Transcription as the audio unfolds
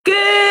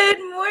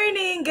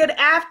morning, good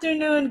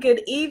afternoon,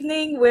 good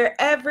evening,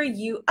 wherever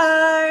you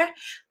are.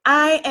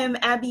 I am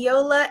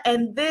Abiola,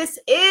 and this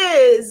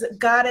is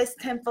Goddess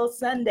Temple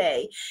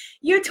Sunday,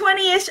 your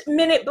 20-ish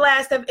minute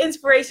blast of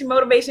inspiration,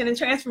 motivation, and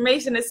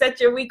transformation to set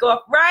your week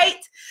off right.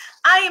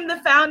 I am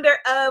the founder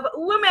of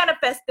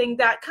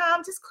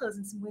womanifesting.com, just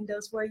closing some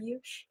windows for you,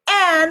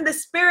 and the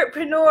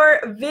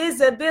Spiritpreneur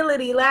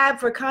Visibility Lab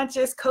for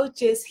conscious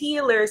coaches,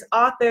 healers,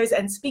 authors,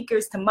 and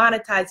speakers to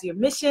monetize your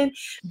mission,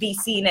 be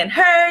seen and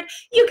heard.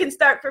 You can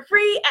start for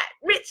free at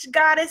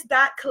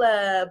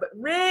richgoddess.club,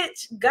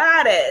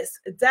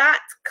 richgoddess.club.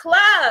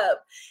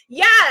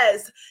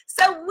 Yes,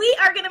 so we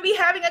are going to be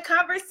having a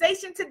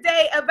conversation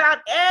today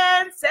about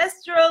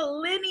ancestral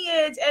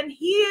lineage and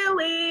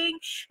healing,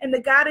 and the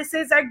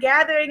goddesses are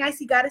gathering. I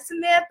see Goddess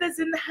Samantha's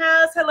in the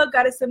house. Hello,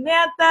 Goddess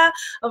Samantha.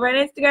 Over on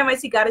Instagram, I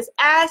see Goddess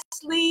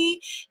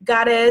Ashley,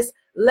 Goddess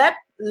Let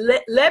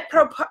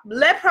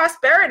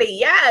Prosperity.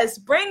 Yes,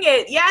 bring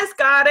it. Yes,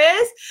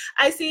 Goddess.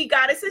 I see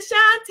Goddess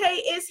Ashante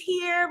is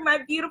here. My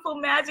beautiful,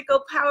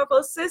 magical,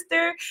 powerful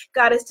sister.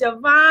 Goddess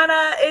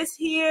Giovanna is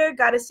here.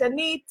 Goddess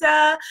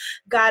Shanita.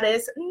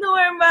 Goddess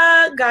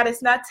Norma.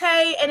 Goddess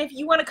Nate. And if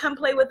you want to come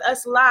play with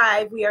us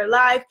live, we are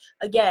live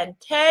again,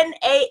 10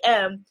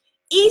 a.m.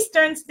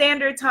 Eastern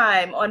Standard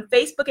Time on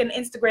Facebook and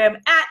Instagram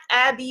at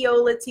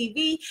Abiola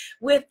TV,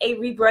 with a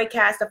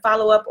rebroadcast, a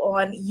follow-up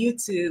on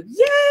YouTube.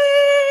 Yay!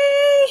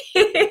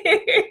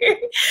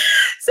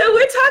 So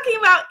we're talking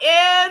about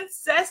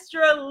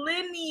ancestral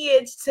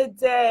lineage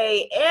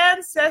today.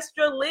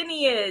 Ancestral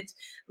lineage.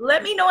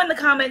 Let me know in the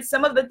comments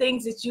some of the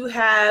things that you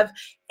have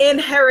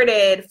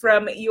inherited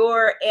from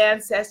your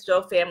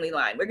ancestral family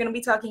line. We're going to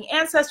be talking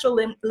ancestral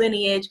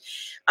lineage,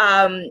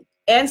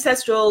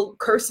 ancestral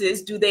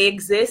curses, do they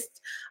exist?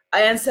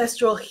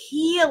 Ancestral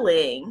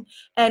healing,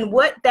 and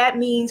what that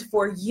means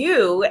for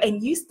you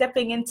and you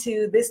stepping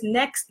into this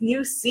next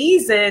new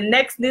season,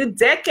 next new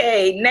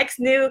decade,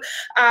 next new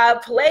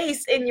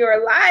place in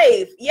your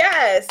life.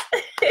 Yes.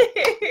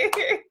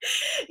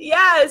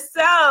 Yes.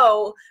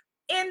 So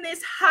in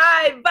this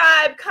high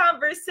vibe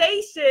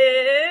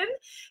conversation,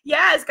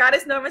 yes,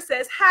 Goddess Norma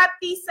says,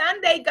 happy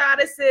Sunday,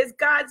 goddesses.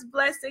 God's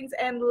blessings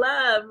and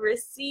love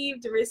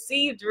received,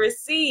 received,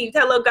 received.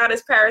 Hello,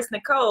 Goddess Paris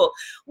Nicole.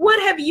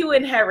 What have you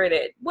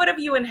inherited? What have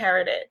you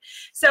inherited?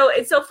 So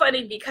it's so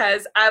funny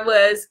because I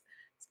was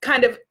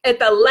kind of at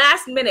the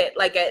last minute,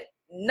 like at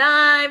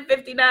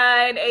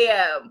 9:59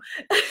 a.m.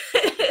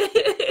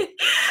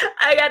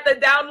 I got the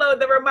download,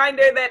 the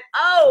reminder that,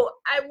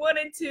 I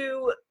wanted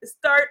to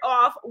start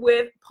off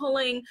with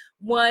pulling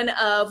one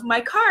of my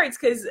cards,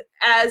 because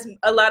as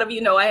a lot of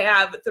you know, I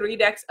have 3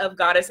 decks of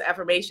goddess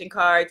affirmation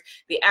cards,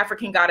 the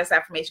African goddess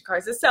affirmation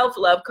cards, the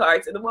self-love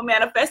cards, and the woman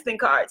manifesting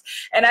cards.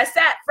 And I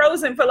sat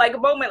frozen for like a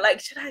moment, like,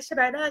 should I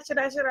not?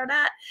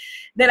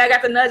 Then I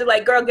got the nudge,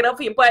 like, girl, get up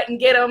for your butt and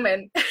get them.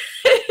 And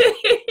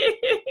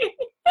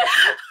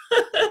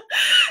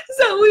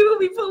so we will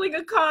be pulling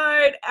a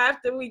card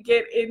after we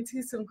get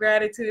into some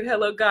gratitude.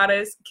 Hello,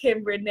 Goddess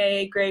Kim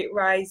Renee, great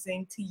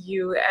rising to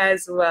you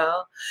as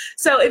well.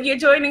 So if you're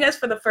joining us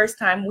for the first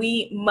time,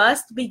 we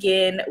must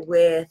begin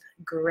with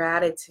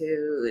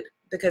gratitude,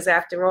 because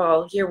after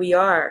all, here we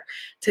are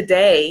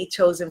today,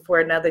 chosen for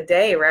another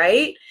day,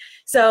 right?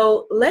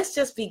 So let's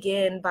just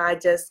begin by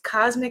just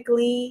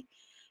cosmically,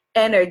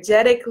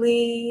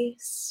 energetically,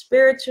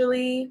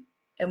 spiritually,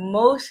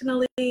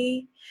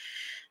 emotionally,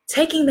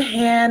 taking the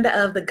hand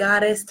of the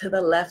goddess to the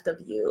left of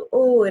you.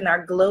 Ooh, in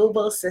our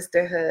global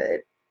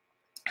sisterhood.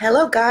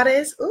 Hello,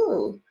 Goddess.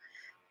 Ooh,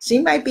 she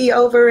might be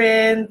over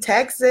in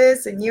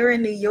Texas and you're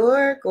in New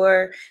York,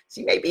 or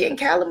she may be in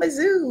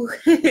Kalamazoo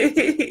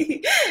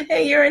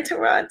and you're in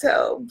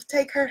Toronto.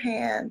 Take her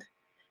hand.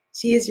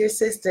 She is your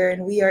sister,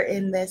 and we are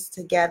in this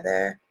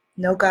together.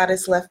 No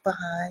goddess left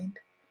behind.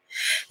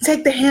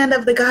 Take the hand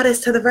of the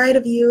goddess to the right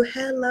of you.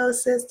 Hello,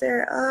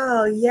 sister.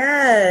 Oh,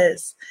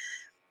 yes.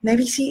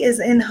 Maybe she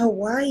is in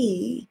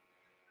Hawaii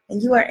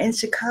and you are in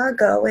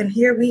Chicago, and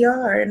here we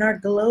are in our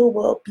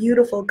global,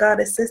 beautiful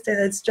goddess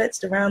sisterhood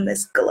stretched around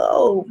this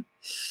globe.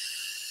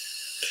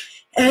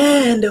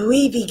 And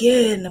we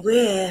begin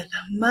with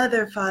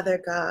Mother, Father,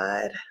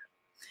 God.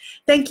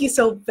 Thank you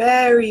so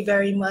very,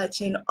 very much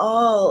in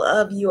all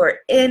of your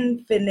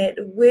infinite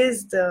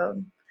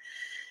wisdom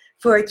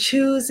for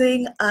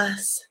choosing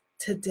us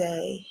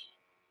today.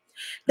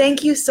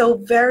 Thank you so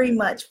very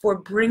much for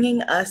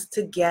bringing us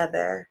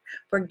together,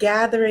 for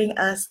gathering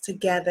us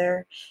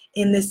together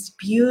in this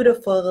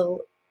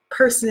beautiful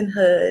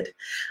personhood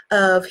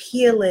of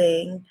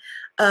healing,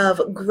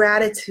 of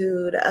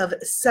gratitude, of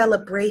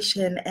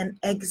celebration and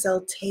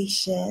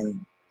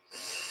exaltation.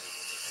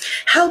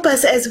 Help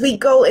us as we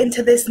go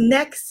into this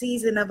next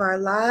season of our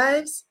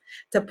lives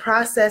to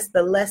process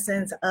the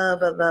lessons of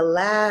the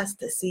last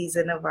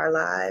season of our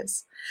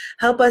lives.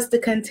 Help us to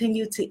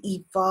continue to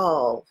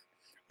evolve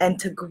and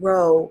to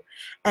grow,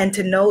 and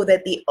to know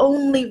that the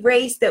only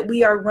race that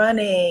we are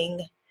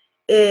running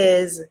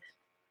is,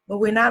 well,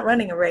 we're not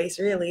running a race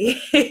really,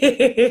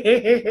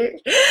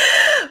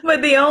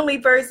 but the only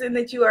person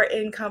that you are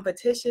in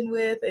competition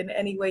with in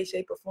any way,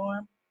 shape, or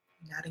form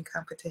not in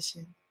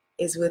competition,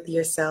 is with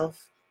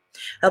yourself.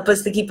 Help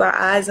us to keep our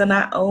eyes on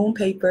our own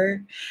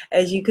paper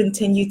as you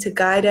continue to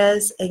guide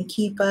us and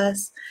keep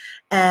us,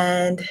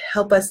 and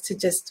help us to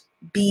just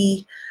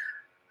be,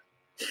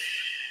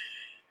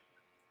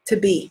 to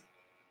be.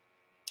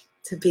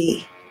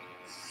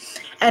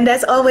 And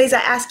as always, I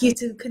ask you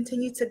to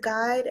continue to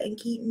guide and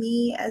keep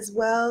me as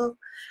well.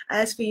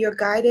 I ask for your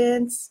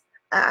guidance.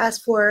 I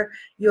ask for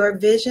your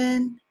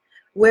vision.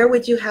 Where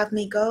would you have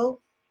me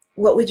go?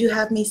 What would you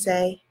have me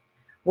say?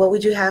 What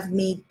would you have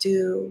me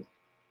do?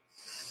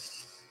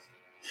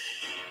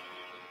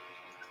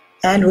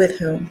 And with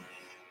whom?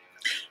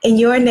 In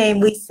your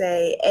name we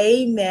say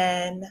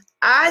amen,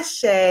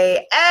 ashe,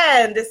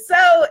 and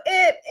so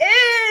it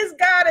is,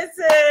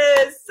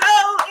 goddesses.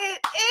 So it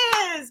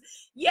is.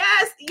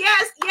 Yes,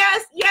 yes,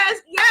 yes,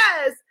 yes,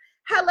 yes.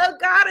 Hello,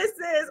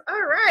 goddesses.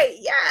 All right.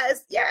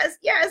 Yes, yes,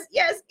 yes,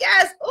 yes,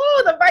 yes.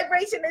 Oh, the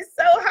vibration is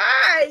so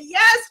high.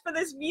 Yes, for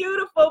this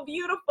beautiful,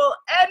 beautiful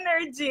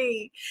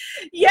energy.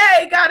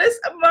 Yay, Goddess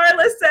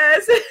Marla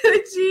says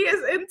she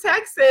is in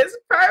Texas.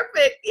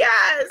 Perfect.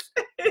 Yes.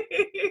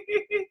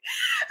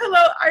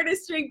 Hello,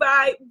 Artistry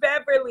by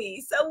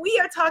Beverly. So we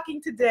are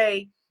talking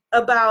today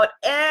about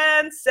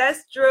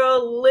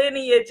ancestral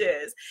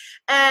lineages.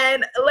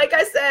 And like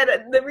I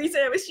said, the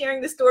reason I was sharing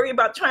the story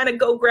about trying to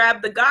go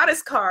grab the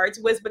goddess cards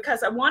was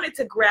because I wanted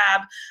to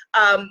grab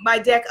my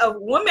deck of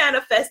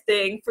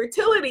manifesting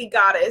fertility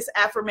goddess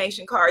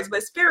affirmation cards,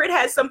 but Spirit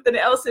has something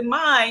else in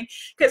mind,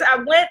 because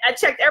I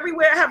checked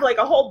everywhere. I have like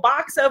a whole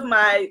box of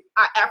my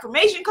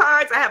affirmation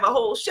cards. I have a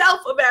whole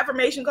shelf of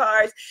affirmation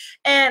cards,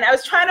 and I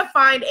was trying to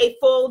find a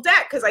full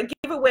deck because I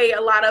give away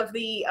a lot of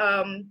the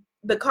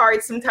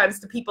cards sometimes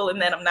to people,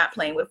 and then I'm not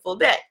playing with full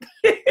deck.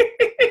 So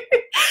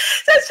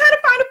I was trying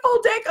to find a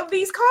full deck of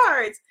these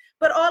cards,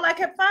 but all I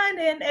kept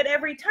finding at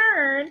every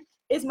turn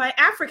is my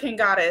African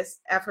goddess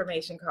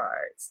affirmation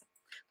cards,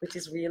 which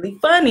is really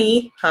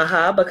funny,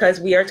 haha, because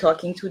we are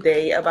talking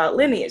today about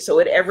lineage. So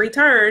at every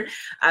turn,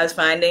 I was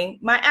finding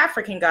my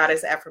African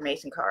goddess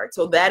affirmation card.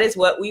 So that is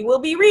what we will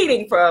be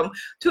reading from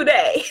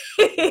today.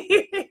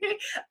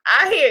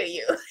 I hear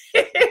you.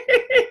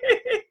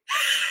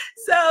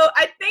 So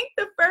I think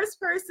the first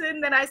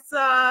person that I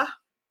saw,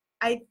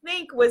 I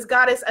think, was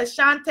Goddess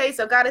Ashante.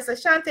 So Goddess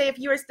Ashante, if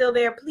you are still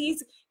there,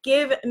 please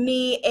give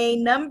me a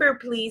number,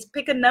 please.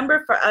 Pick a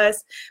number for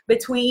us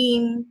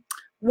between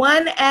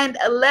 1 and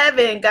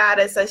 11,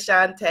 Goddess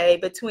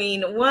Ashante,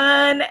 between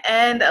 1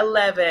 and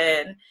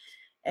 11.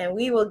 And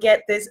we will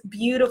get this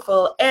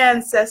beautiful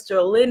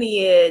ancestral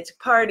lineage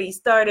party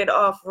started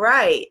off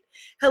right.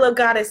 Hello,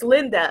 Goddess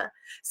Linda.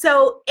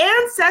 So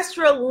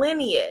ancestral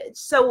lineage.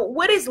 So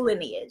what is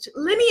lineage?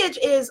 Lineage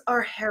is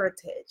our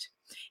heritage,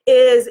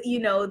 is, you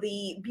know,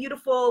 the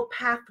beautiful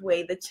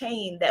pathway, the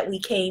chain that we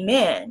came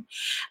in.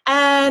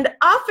 And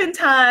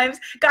oftentimes,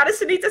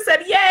 Goddess Sunita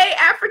said, yay,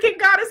 African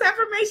goddess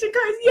affirmation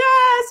cards.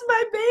 Yes,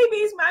 my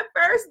babies, my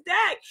first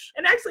deck.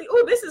 And actually,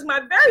 oh, this is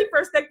my very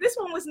first deck. This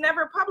one was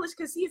never published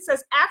because it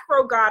says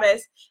Afro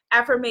goddess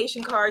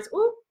affirmation cards.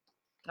 Ooh.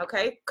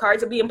 Okay,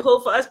 cards are being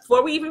pulled for us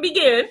before we even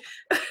begin.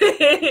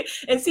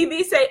 And see,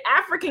 these say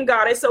African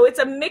goddess, so it's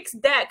a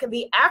mixed deck.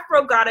 The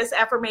Afro goddess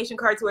affirmation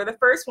cards were the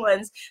first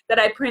ones that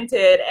I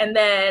printed, and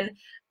then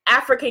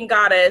African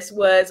goddess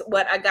was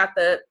what I got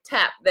the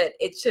tap that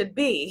it should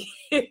be.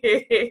 So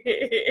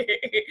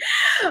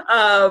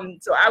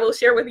I will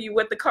share with you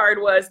what the card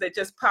was that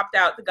just popped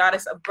out, the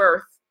goddess of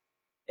birth,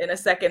 in a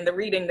second, the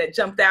reading that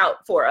jumped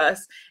out for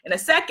us in a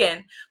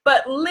second.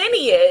 But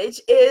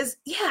lineage is,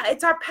 yeah,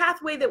 it's our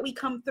pathway that we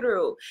come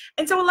through.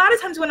 And so a lot of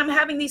times when I'm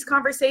having these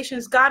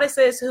conversations,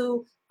 goddesses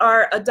who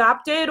are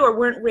adopted or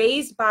weren't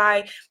raised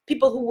by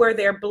people who were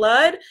their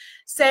blood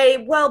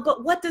say, well,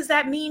 but what does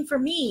that mean for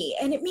me?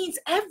 And it means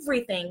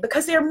everything,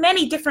 because there are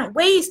many different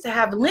ways to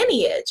have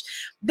lineage.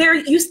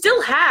 You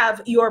still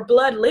have your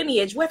blood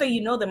lineage, whether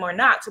you know them or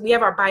not. So we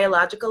have our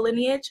biological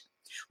lineage.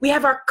 We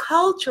have our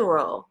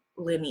cultural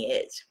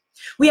lineage.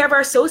 We have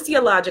our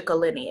sociological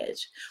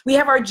lineage. We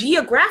have our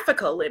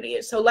geographical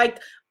lineage. So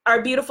like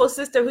our beautiful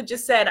sister who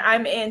just said,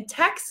 I'm in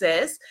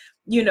Texas,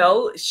 you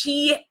know,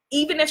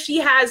 even if she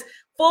has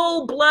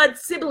full blood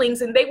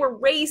siblings and they were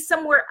raised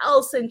somewhere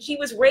else and she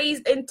was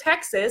raised in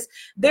Texas,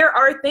 there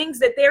are things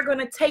that they're going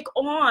to take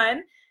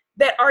on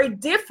that are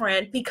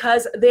different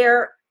because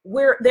their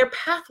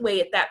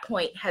pathway at that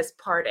point has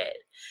parted.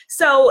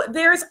 So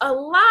there's a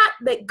lot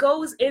that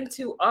goes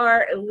into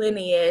our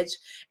lineage,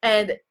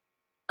 and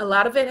a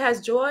lot of it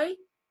has joy,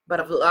 but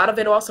a lot of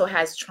it also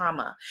has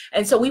trauma.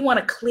 And so we want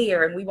to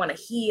clear and we want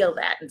to heal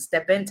that and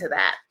step into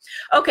that.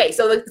 Okay,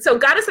 so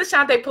Goddess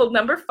Ashante pulled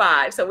number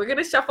 5. So we're going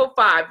to shuffle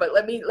 5, but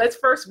let's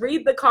first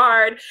read the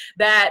card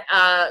that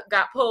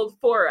got pulled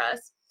for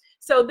us.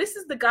 So this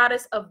is the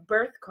Goddess of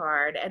Birth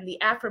card, and the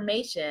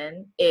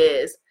affirmation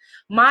is,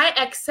 my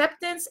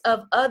acceptance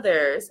of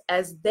others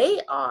as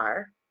they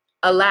are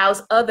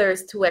allows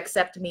others to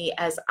accept me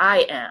as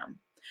I am,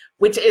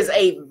 which is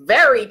a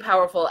very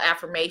powerful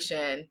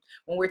affirmation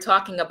when we're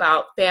talking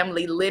about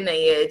family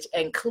lineage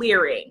and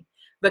clearing.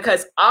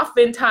 because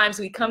oftentimes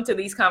we come to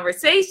these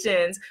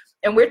conversations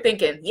and we're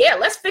thinking, yeah,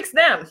 let's fix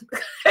them.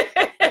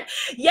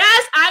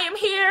 Yes, I am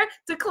here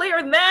to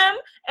clear them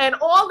and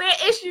all their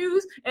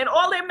issues and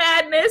all their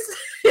madness.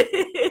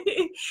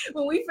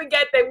 When we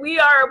forget that we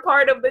are a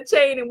part of the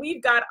chain and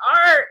we've got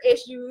our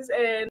issues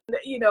and,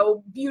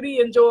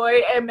 beauty and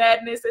joy and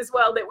madness as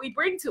well that we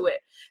bring to it.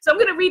 So I'm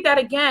going to read that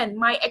again.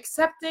 My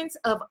acceptance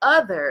of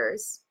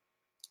others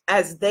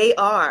as they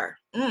are.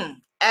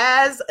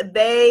 As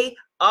they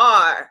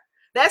are.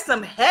 That's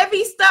some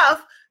heavy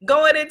stuff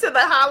going into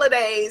the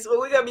holidays where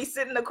we're going to be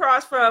sitting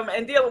across from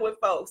and dealing with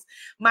folks.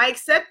 My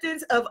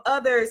acceptance of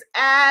others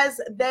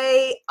as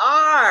they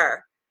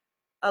are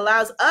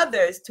allows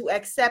others to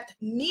accept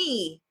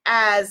me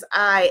as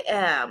I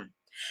am.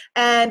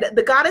 And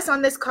the goddess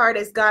on this card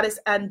is goddess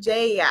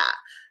Anjaya,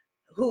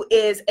 who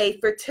is a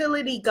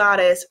fertility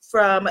goddess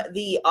from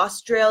the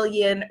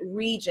Australian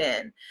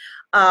region.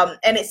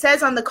 And it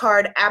says on the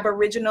card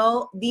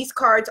Aboriginal. These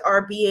cards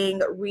are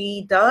being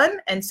redone,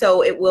 and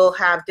so it will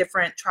have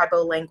different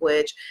tribal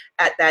language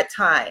at that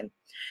time.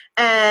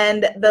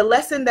 And the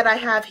lesson that I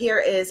have here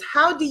is,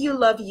 how do you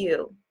love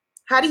you?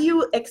 How do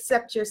you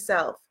accept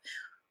yourself?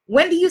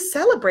 When do you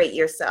celebrate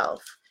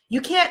yourself?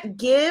 You can't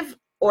give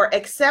or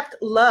accept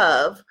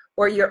love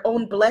or your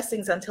own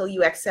blessings until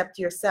you accept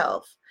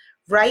yourself.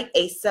 Write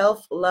a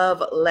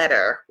self-love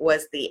letter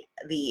was the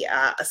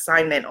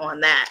assignment on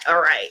that.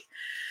 All right.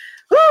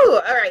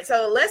 Whew, all right,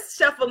 so let's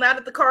shuffle. Now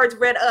that the cards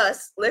read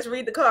us, let's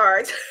read the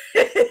cards.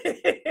 The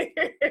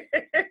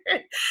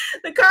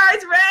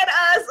cards read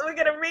us. We're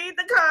going to read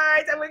the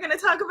cards, and we're going to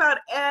talk about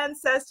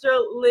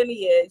ancestral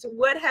lineage.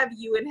 What have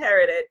you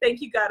inherited?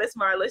 Thank you, Goddess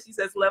Marla. She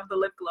says, love the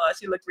lip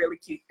gloss. You look really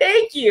cute.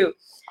 Thank you.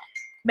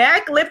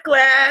 MAC Lip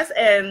Gloss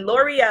and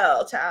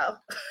L'Oreal, child.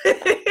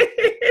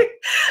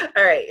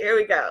 All right, here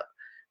we go.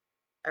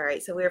 All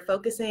right, so we're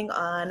focusing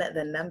on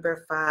the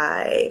number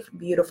 5.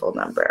 Beautiful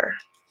number.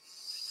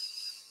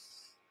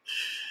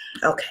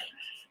 Okay.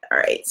 All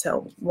right.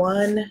 So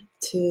 1,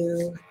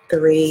 2,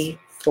 3,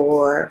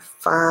 4,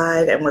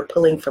 5, and we're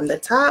pulling from the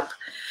top.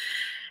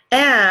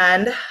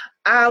 And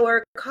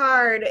our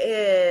card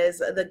is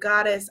the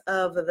goddess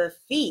of the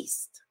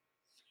feast.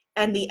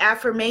 And the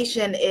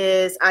affirmation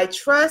is, I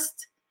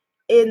trust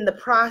in the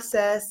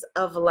process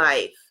of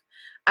life.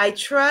 I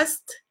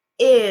trust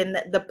in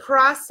the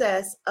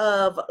process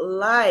of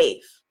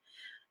life.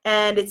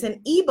 And it's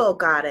an Igbo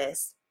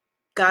goddess,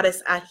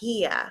 goddess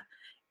Ahia,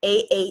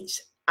 Ahia,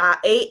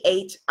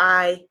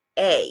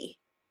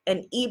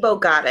 an Igbo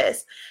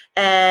goddess.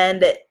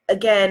 And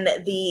again,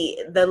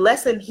 the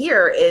lesson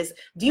here is,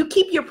 do you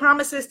keep your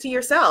promises to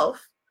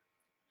yourself?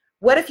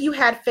 What if you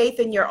had faith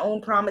in your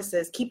own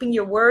promises? Keeping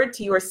your word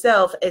to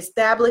yourself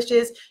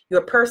establishes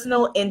your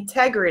personal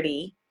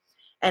integrity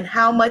and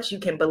how much you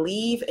can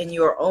believe in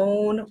your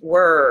own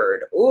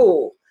word.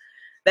 Ooh,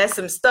 that's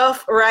some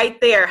stuff right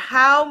there.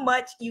 How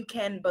much you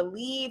can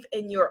believe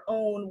in your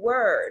own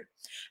word.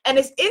 And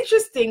it's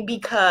interesting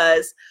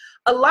because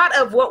a lot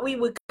of what we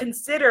would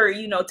consider,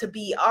 to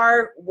be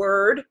our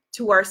word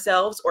to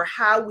ourselves, or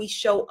how we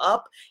show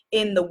up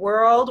in the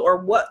world,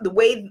 or what the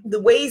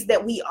ways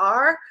that we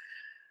are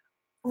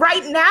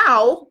right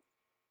now,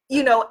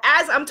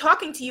 as I'm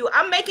talking to you,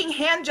 I'm making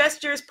hand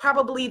gestures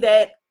probably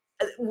that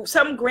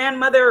some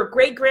grandmother or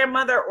great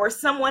grandmother or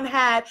someone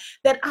had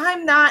that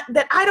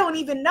I don't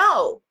even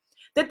know.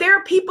 That there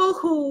are people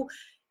who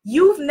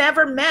you've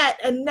never met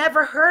and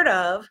never heard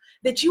of,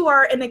 that you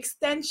are an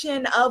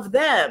extension of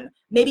them,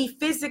 maybe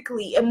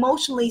physically,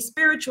 emotionally,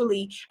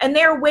 spiritually. And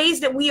there are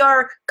ways that we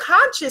are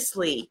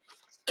consciously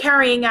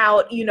carrying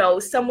out,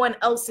 someone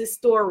else's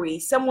story,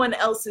 someone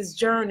else's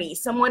journey,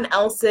 someone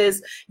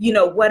else's,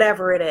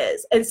 whatever it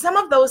is. And some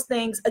of those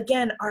things,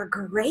 again, are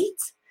great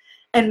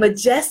and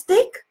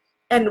majestic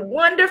and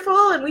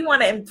wonderful. And we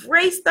want to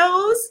embrace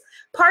those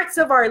parts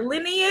of our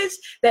lineage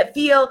that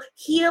feel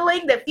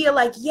healing, that feel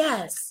like,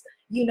 yes,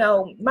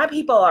 my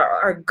people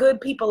are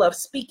good people of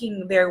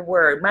speaking their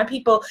word. My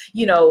people,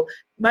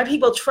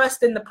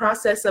 trust in the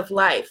process of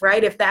life,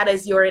 right? If that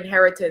is your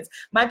inheritance,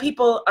 my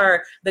people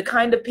are the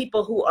kind of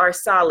people who are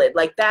solid,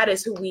 like that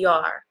is who we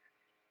are.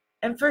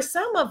 And for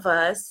some of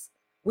us,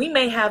 we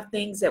may have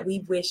things that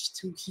we wish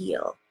to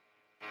heal.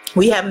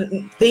 We have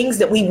things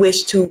that we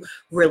wish to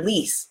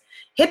release.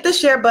 Hit the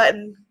share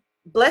button,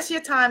 bless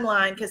your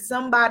timeline, because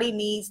somebody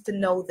needs to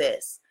know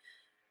this.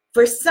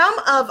 For some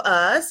of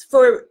us,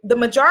 for the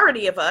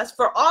majority of us,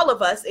 for all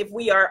of us, if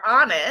we are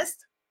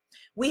honest,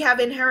 we have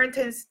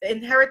inheritances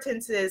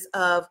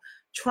of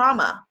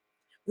trauma.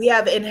 We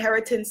have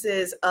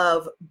inheritances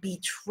of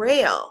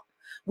betrayal.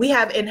 We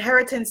have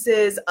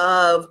inheritances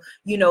of,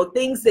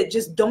 things that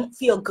just don't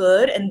feel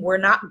good and were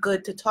not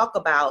good to talk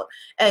about.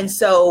 And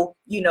so,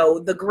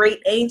 the great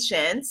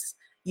ancients,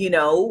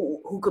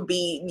 who could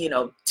be,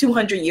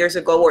 200 years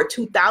ago or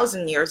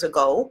 2,000 years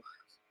ago,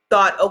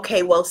 thought,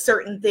 okay, well,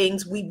 certain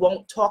things we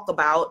won't talk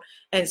about,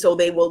 and so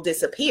they will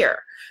disappear.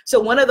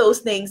 So one of those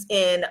things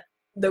in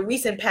the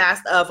recent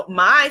past of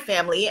my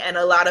family and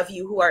a lot of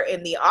you who are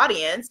in the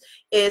audience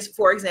is,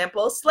 for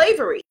example,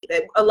 slavery.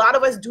 That a lot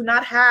of us do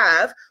not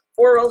have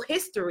oral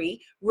history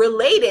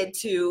related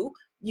to,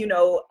 you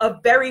know, a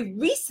very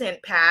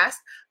recent past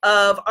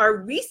of our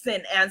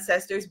recent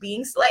ancestors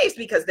being slaves,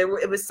 because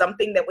it was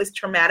something that was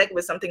traumatic, it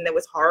was something that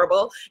was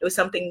horrible, it was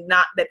something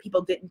not that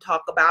people didn't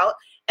talk about.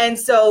 And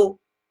so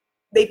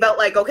they felt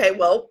like, okay,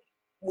 well,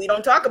 we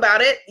don't talk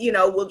about it, you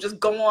know, we'll just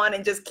go on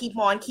and just keep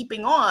on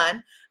keeping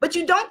on. But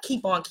you don't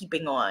keep on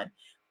keeping on.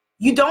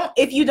 You don't,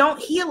 if you don't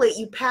heal it,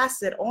 you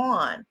pass it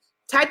on.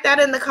 Type that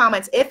in the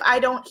comments. If I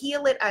don't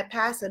heal it, I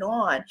pass it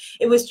on.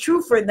 It was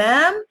true for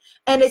them,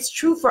 and it's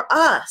true for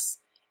us.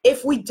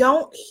 If we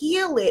don't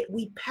heal it,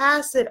 we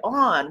pass it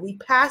on. We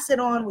pass it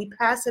on, we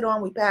pass it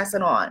on, we pass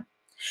it on.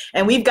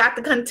 And we've got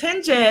the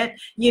contingent,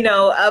 you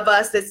know, of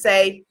us that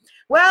say,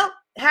 well,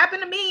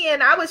 happened to me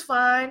and I was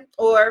fine,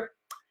 or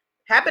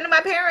happened to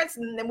my parents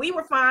and we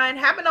were fine,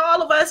 happened to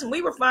all of us and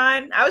we were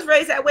fine. I was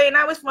raised that way and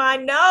I was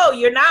fine. No,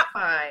 you're not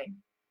fine.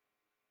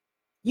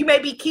 You may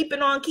be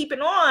keeping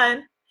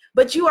on,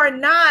 but you are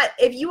not,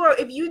 if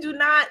you do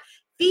not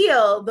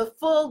feel the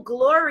full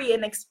glory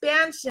and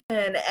expansion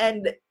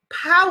and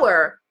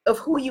power of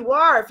who you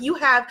are, if you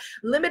have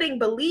limiting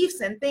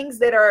beliefs and things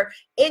that are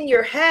in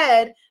your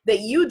head that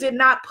you did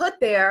not put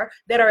there,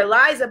 that are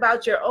lies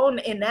about your own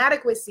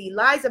inadequacy,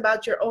 lies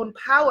about your own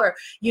power,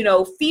 you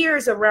know,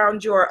 fears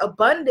around your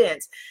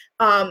abundance,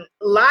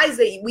 lies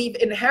that we've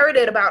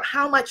inherited about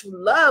how much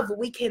love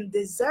we can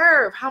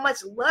deserve, how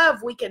much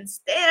love we can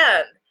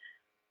stand,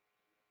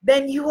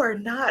 then you are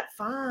not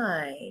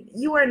fine.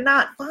 You are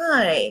not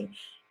fine.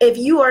 If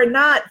you are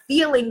not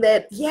feeling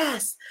that,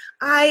 yes,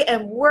 I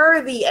am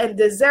worthy and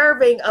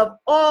deserving of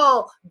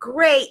all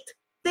great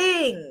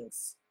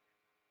things.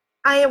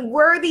 I am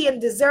worthy and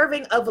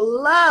deserving of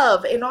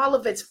love in all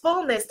of its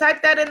fullness.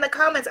 Type that in the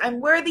comments. I'm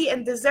worthy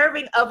and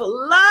deserving of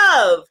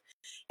love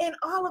in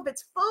all of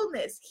its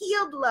fullness.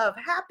 Healed love,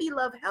 happy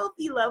love,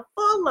 healthy love,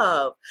 full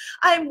love.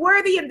 I'm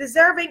worthy and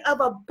deserving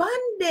of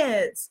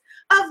abundance,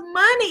 of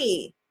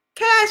money,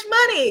 cash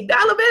money,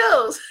 dollar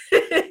bills,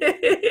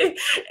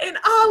 in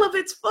all of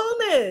its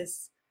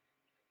fullness.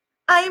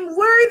 I am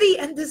worthy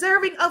and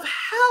deserving of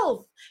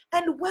health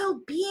and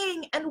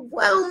well-being and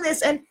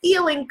wellness and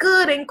feeling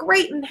good and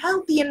great and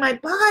healthy in my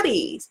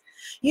bodies,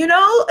 you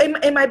know,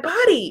 in my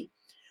body.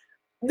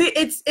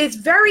 It's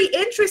very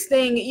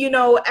interesting, you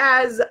know,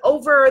 as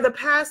over the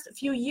past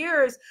few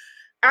years,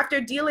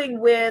 after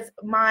dealing with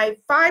my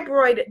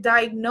fibroid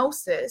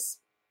diagnosis,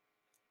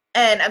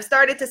 and I've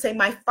started to say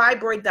my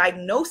fibroid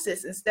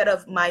diagnosis instead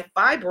of my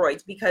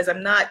fibroids, because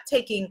I'm not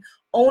taking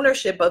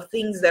ownership of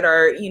things that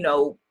are, you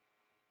know,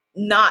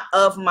 not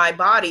of my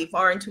body,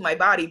 foreign to my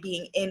body,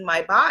 being in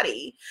my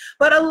body.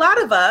 But a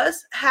lot of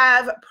us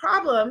have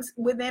problems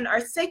within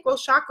our sacral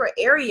chakra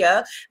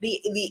area,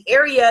 the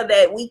area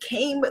that we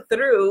came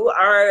through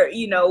our,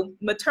 you know,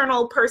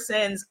 maternal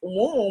person's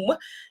womb.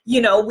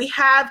 You know, we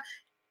have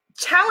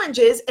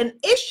challenges and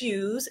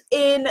issues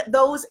in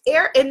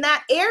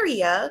that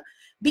area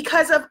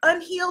because of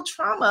unhealed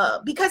trauma,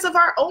 because of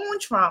our own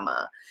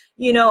trauma.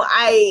 You know,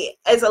 I,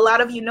 as a lot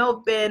of you know,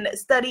 have been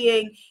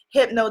studying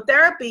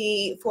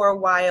hypnotherapy for a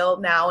while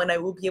now, and I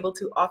will be able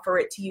to offer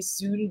it to you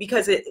soon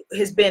because it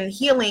has been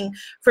healing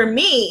for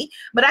me.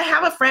 But I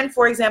have a friend,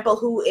 for example,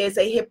 who is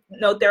a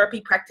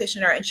hypnotherapy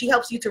practitioner, and she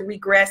helps you to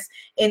regress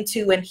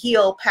into and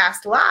heal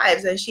past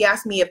lives. And she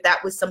asked me if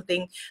that was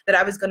something that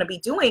I was going to be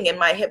doing in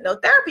my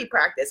hypnotherapy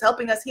practice,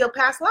 helping us heal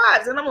past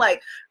lives. And I'm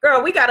like,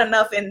 girl, we got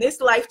enough in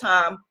this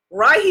lifetime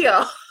right here,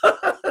 right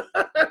here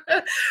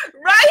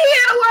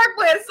to work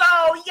with.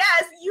 So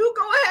yes, you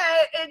go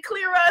ahead and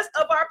clear us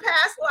of our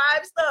past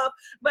life stuff.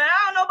 But I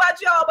don't know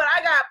about y'all, but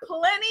I got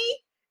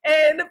plenty,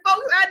 and the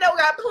folks I know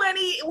got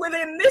plenty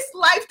within this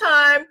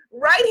lifetime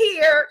right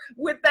here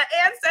with the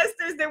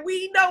ancestors that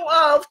we know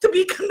of to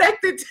be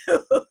connected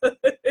to.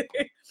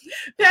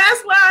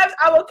 Past lives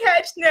I will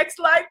catch next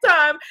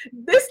lifetime.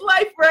 This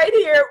life right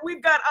here,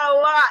 we've got a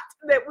lot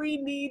that we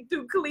need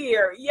to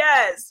clear.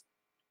 Yes.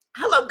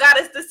 Hello,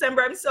 Goddess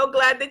December. I'm so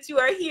glad that you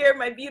are here.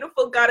 My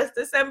beautiful Goddess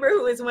December,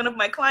 who is one of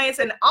my clients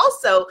and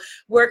also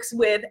works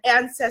with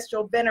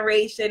ancestral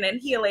veneration and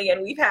healing.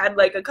 And we've had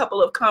like a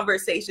couple of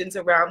conversations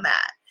around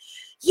that.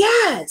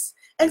 Yes.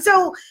 And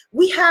so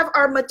we have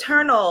our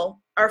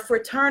maternal, our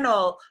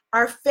fraternal,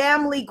 our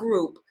family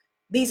group.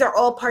 These are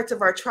all parts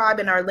of our tribe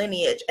and our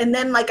lineage. And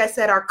then, like I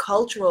said, our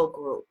cultural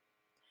group,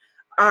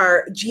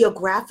 our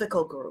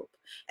geographical group,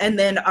 and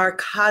then our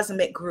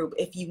cosmic group,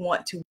 if you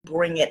want to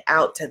bring it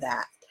out to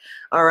that.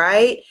 All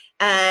right.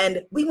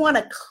 And we want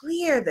to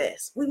clear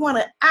this. We want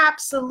to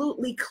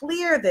absolutely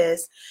clear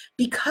this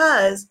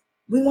because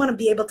we want to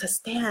be able to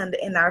stand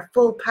in our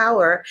full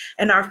power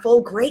and our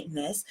full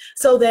greatness.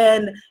 So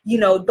then, you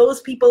know,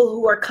 those people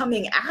who are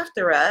coming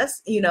after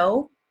us, you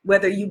know,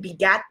 whether you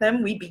begat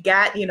them, we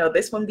begat, you know,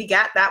 this one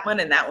begat that one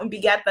and that one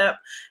begat them,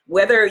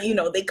 whether, you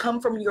know, they come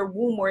from your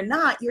womb or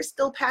not, you're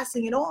still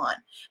passing it on.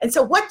 And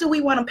so what do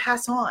we want to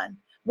pass on?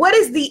 What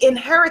is the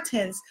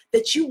inheritance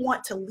that you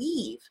want to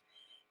leave?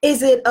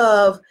 Is it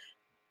of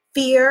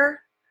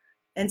fear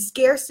and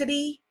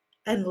scarcity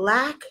and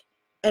lack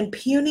and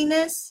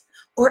puniness?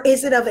 Or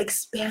is it of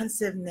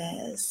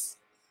expansiveness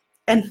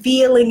and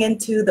feeling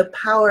into the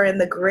power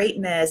and the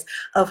greatness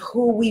of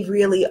who we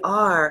really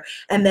are,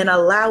 and then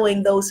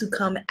allowing those who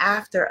come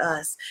after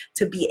us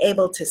to be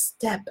able to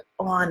step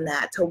on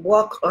that, to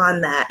walk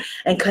on that,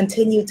 and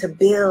continue to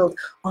build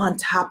on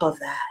top of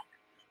that?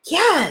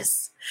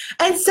 Yes.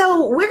 And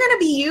so we're going to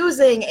be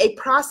using a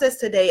process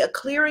today, a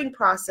clearing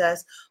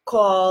process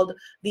called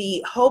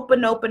the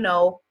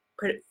Ho'oponopono,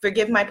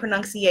 forgive my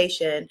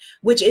pronunciation,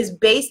 which is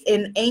based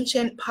in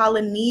ancient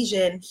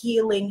Polynesian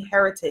healing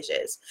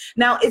heritages.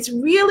 Now, it's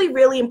really,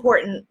 really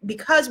important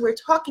because we're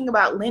talking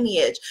about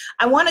lineage.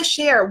 I want to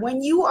share,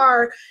 when you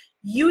are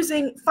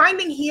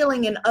finding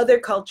healing in other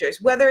cultures,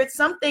 whether it's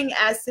something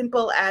as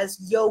simple as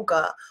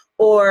yoga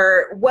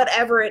or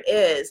whatever it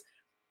is,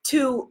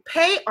 to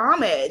pay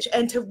homage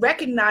and to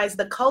recognize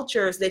the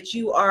cultures that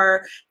you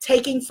are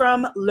taking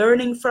from,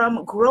 learning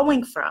from,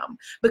 growing from,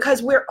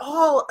 because we're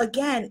all,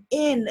 again,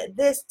 in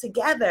this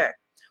together.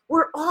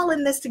 We're all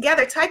in this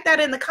together. Type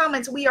that in the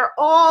comments. We are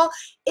all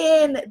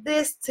in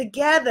this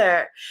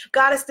together.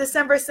 Goddess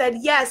December said,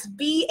 yes,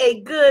 be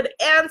a good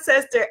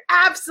ancestor.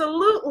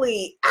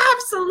 Absolutely.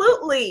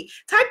 Absolutely.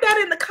 Type that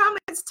in the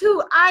comments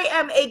too. I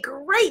am a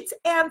great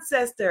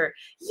ancestor.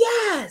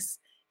 Yes.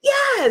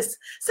 Yes,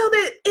 so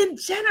that in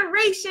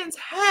generations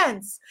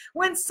hence,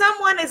 when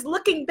someone is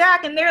looking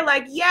back and they're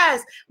like,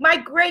 yes, my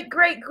great,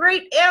 great,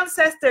 great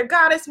ancestor,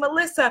 Goddess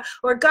Melissa,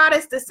 or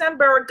Goddess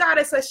December, or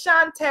Goddess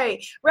Ashante,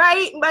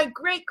 right? My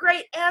great,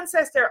 great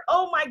ancestor,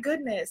 oh my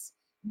goodness.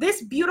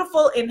 This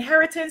beautiful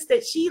inheritance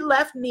that she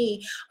left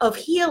me of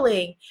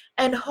healing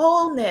and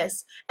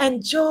wholeness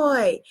and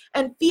joy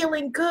and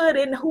feeling good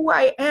in who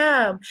I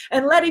am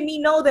and letting me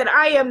know that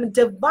I am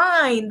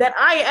divine, that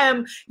I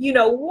am,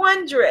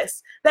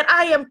 wondrous, that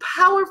I am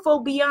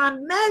powerful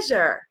beyond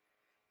measure.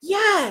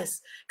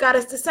 Yes,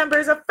 Goddess December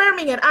is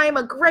affirming it. I am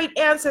a great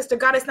ancestor.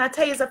 Goddess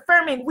Nate is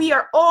affirming we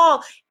are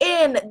all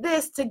in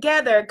this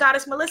together.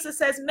 Goddess Melissa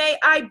says, may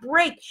I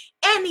break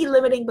any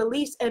limiting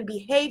beliefs and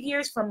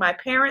behaviors from my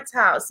parents'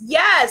 house.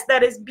 Yes,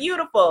 that is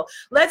beautiful.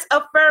 Let's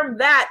affirm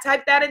that.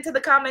 Type that into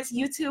the comments,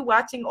 you two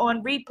watching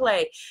on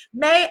replay.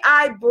 May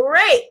I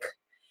break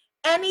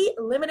any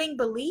limiting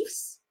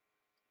beliefs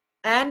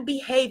and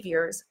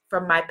behaviors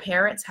from my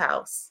parents'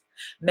 house.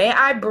 May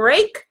I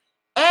break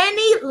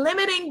any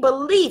limiting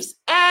beliefs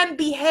and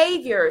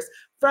behaviors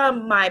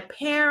from my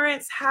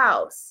parents'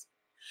 house.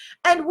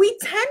 And we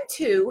tend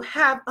to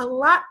have a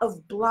lot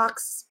of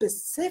blocks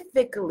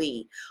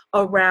specifically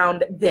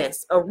around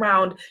this,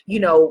 around,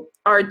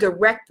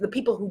 the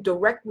people who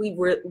directly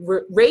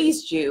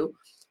raised you,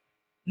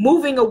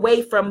 moving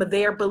away from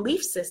their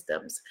belief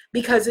systems,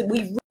 because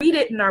we read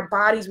it in our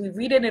bodies, we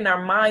read it in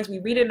our minds, we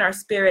read it in our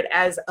spirit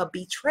as a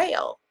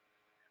betrayal.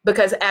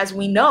 Because as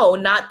we know,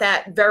 not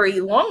that very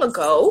long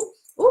ago,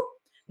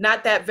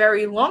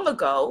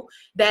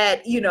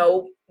 that,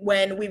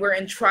 when we were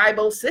in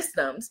tribal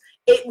systems,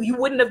 you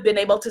wouldn't have been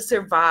able to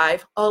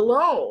survive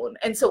alone.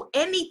 And so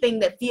anything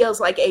that feels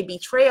like a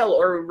betrayal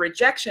or a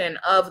rejection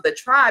of the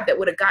tribe that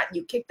would have gotten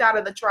you kicked out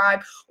of the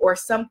tribe or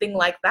something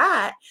like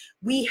that,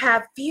 we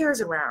have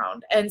fears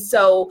around. And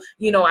so,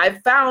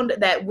 I've found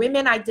that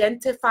women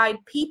identified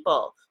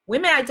people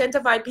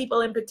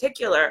in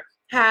particular,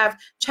 have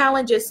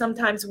challenges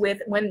sometimes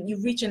with when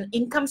you reach an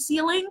income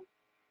ceiling.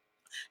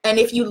 And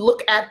if you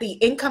look at the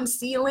income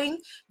ceiling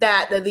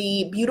that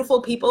the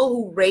beautiful people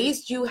who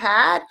raised you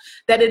had,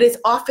 that it is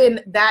often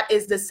that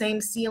is the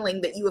same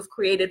ceiling that you have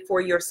created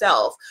for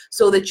yourself,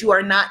 so that you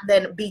are not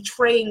then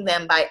betraying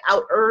them by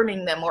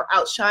out-earning them or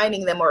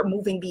outshining them or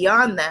moving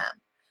beyond them.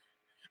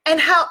 And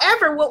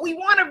however, what we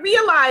want to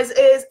realize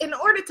is, in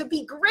order to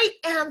be great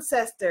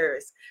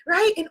ancestors,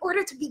 right? In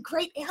order to be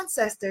great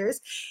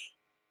ancestors,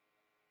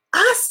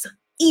 us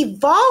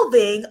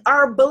evolving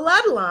our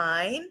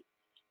bloodline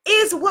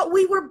is what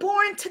we were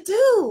born to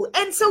do.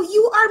 And so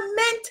you are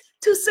meant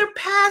to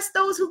surpass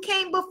those who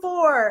came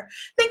before.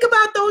 Think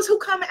about those who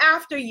come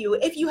after you.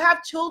 If you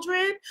have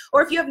children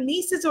or if you have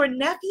nieces or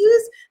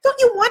nephews, don't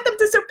you want them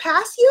to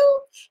surpass you?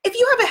 If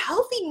you have a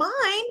healthy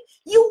mind,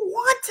 you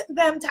want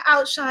them to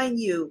outshine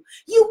you.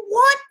 You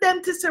want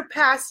them to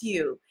surpass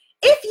you.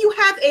 If you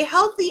have a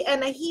healthy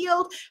and a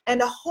healed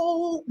and a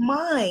whole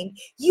mind,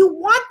 you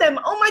want them.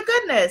 Oh my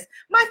goodness,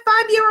 my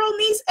 5-year-old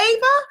niece,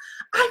 Ava,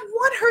 I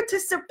want her to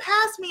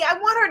surpass me. I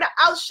want her to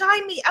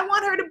outshine me. I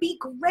want her to be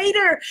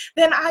greater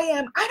than I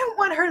am. I don't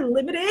want her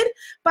limited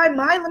by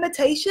my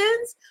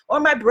limitations or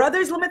my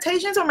brother's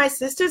limitations or my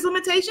sister's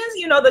limitations,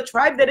 the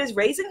tribe that is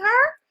raising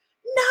her.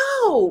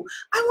 No,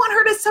 I want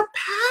her to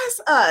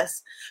surpass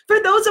us.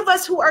 For those of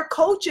us who are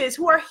coaches,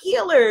 who are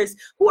healers,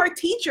 who are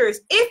teachers,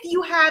 if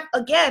you have,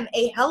 again,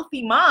 a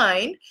healthy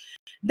mind,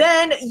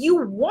 then you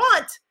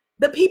want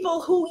the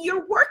people who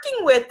you're working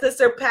with to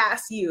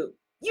surpass you.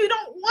 You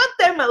don't want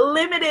them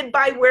limited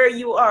by where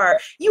you are.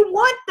 You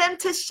want them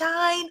to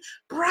shine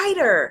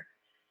brighter.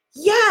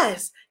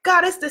 Yes,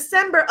 Goddess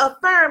December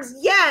affirms,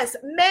 yes,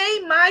 may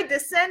my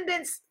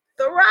descendants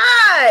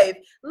thrive.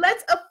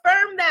 Let's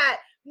affirm that.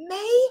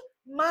 May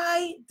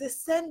my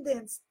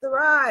descendants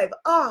thrive.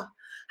 Oh,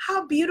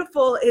 how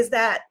beautiful is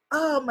that?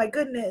 Oh my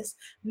goodness.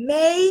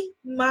 May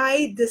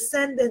my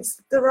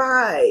descendants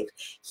thrive.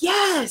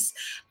 Yes,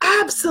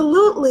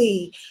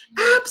 absolutely.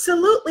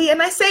 Absolutely.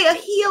 And I say a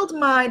healed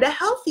mind, a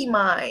healthy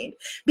mind,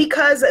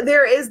 because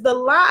there is the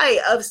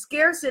lie of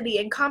scarcity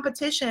and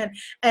competition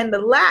and the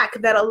lack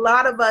that a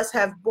lot of us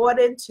have bought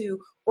into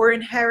or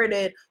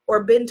inherited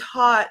or been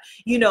taught,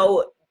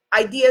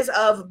 ideas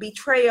of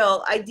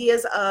betrayal,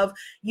 ideas of,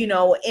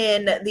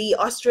 in the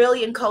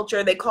Australian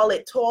culture, they call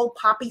it tall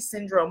poppy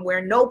syndrome,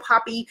 where no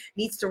poppy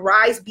needs to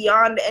rise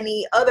beyond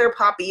any other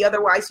poppy,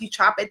 otherwise you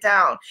chop it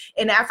down.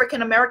 In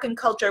African American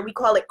culture, we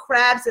call it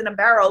crabs in a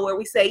barrel, where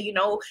we say,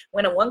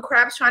 when one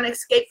crab's trying to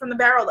escape from the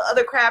barrel, the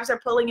other crabs are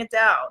pulling it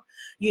down.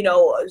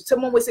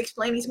 Someone was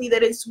explaining to me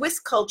that in Swiss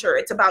culture,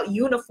 it's about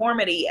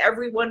uniformity,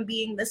 everyone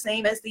being the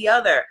same as the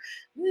other.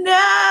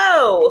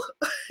 No,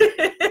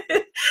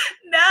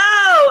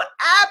 no,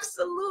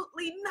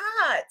 absolutely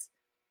not.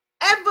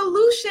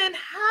 Evolution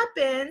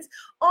happens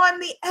on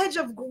the edge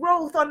of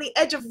growth, on the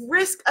edge of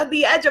risk, on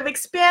the edge of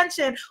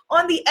expansion,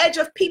 on the edge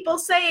of people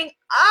saying,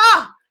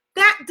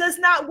 that does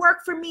not work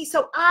for me,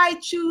 so I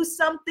choose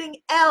something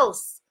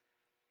else.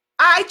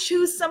 I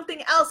choose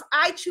something else.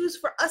 I choose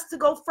for us to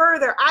go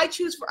further. I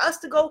choose for us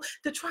to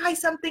try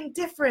something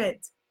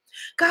different.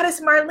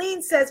 Goddess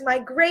Marlene says, my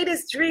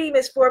greatest dream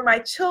is for my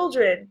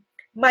children,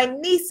 my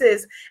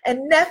nieces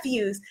and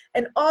nephews,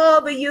 and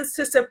all the youth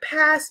to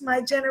surpass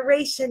my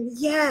generation.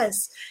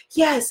 Yes,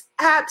 yes,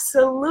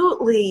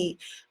 absolutely.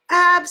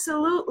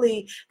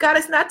 Absolutely.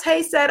 Goddess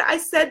Nate said, I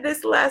said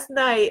this last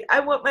night.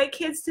 I want my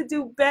kids to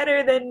do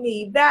better than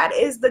me. That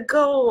is the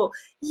goal.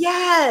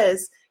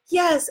 Yes.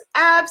 Yes,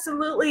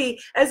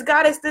 absolutely. As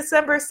Goddess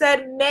December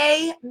said,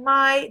 may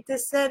my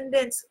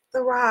descendants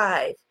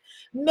thrive.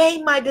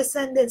 May my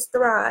descendants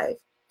thrive.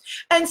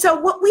 And so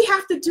what we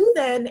have to do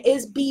then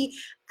is be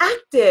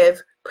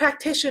active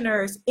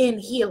practitioners in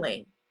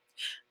healing.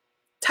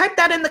 Type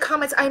that in the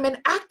comments. I'm an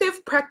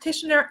active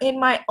practitioner in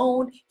my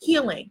own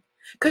healing,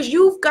 because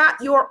you've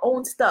got your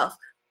own stuff.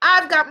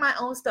 I've got my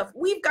own stuff.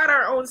 We've got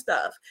our own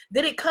stuff.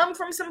 Did it come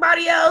from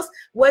somebody else?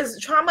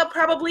 Was trauma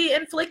probably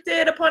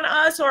inflicted upon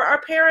us or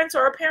our parents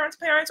or our parents'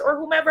 parents or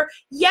whomever?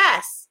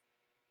 Yes.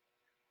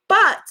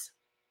 But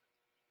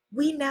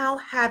we now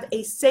have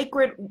a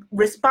sacred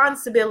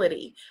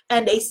responsibility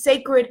and a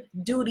sacred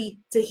duty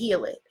to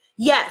heal it.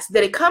 Yes.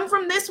 Did it come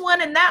from this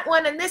one and that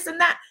one and this and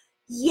that?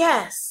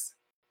 Yes.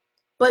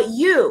 But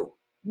you,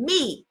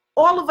 me,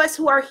 all of us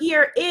who are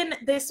here in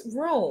this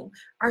room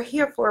are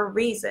here for a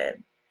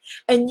reason.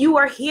 And you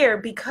are here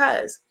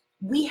because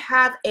we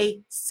have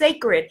a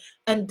sacred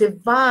and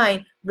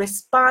divine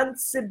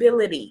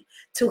responsibility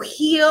to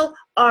heal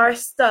our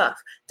stuff,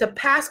 to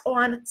pass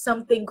on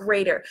something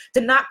greater,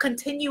 to not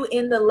continue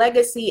in the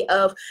legacy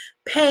of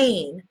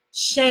pain,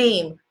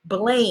 shame,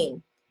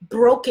 blame,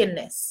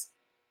 brokenness.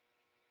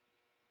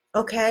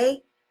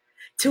 Okay?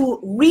 To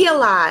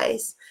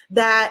realize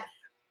that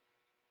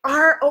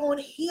our own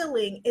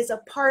healing is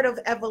a part of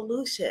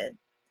evolution.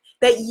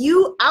 That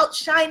you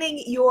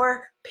outshining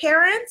your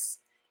parents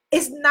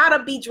is not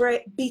a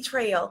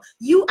betrayal.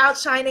 You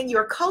outshining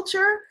your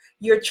culture,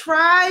 your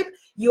tribe,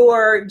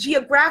 your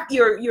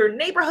your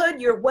neighborhood,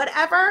 your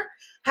whatever,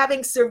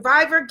 having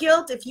survivor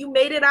guilt if you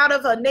made it out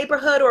of a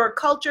neighborhood or a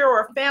culture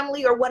or a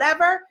family or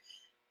whatever,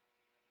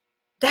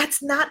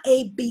 that's not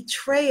a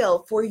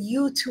betrayal for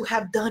you to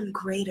have done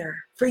greater,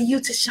 for you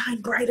to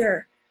shine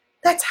brighter.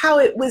 That's how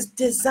it was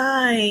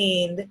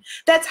designed.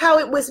 That's how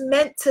it was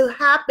meant to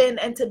happen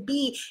and to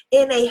be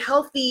in a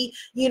healthy,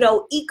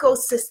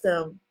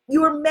 ecosystem. You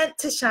were meant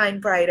to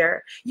shine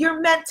brighter. You're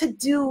meant to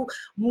do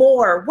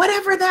more,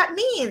 whatever that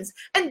means.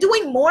 And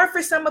doing more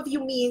for some of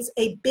you means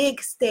a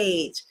big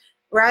stage,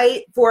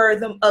 right?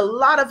 For a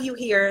lot of you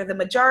here, the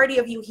majority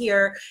of you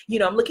here,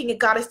 I'm looking at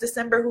Goddess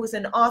December, who is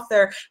an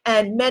author,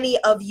 and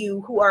many of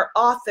you who are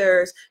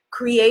authors,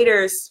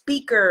 creators,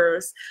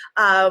 speakers,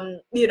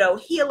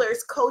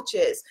 healers,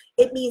 coaches.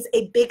 It means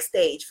a big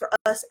stage for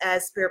us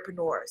as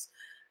spiritpreneurs.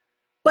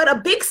 But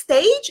a big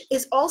stage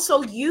is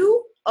also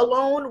you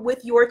alone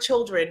with your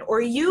children, or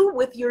you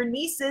with your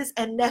nieces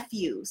and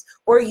nephews,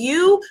 or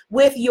you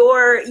with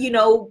your,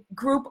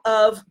 group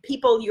of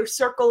people, your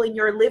circle in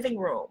your living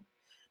room.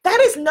 That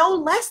is no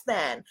less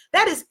than.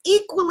 That is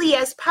equally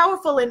as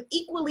powerful and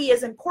equally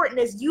as important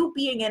as you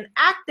being an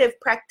active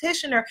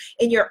practitioner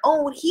in your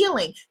own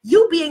healing.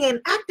 You being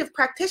an active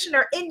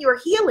practitioner in your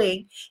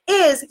healing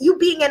is you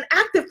being an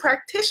active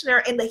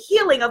practitioner in the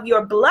healing of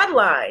your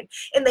bloodline,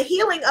 in the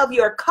healing of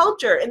your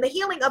culture, in the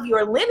healing of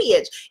your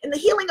lineage, in the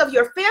healing of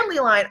your family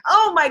line.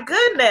 Oh my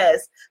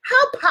goodness.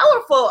 How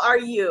powerful are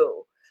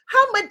you?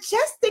 How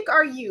majestic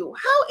are you?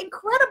 How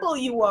incredible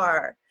you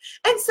are.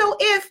 And so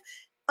if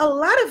a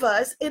lot of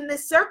us in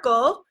this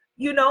circle,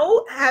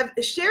 have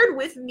shared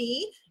with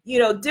me,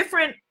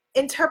 different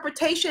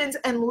interpretations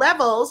and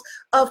levels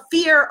of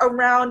fear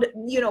around,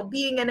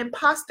 being an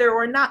imposter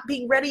or not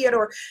being ready yet,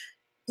 or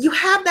you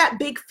have that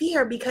big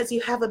fear because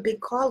you have a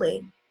big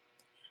calling.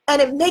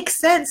 And it makes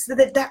sense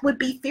that that would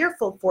be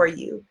fearful for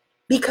you,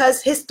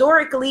 because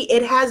historically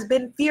it has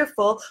been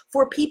fearful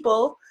for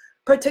people,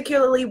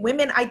 particularly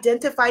women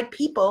identified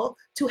people,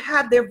 to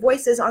have their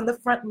voices on the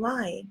front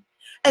line.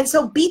 And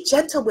so be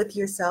gentle with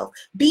yourself.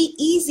 Be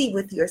easy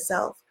with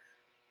yourself.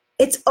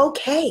 It's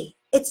okay.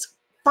 It's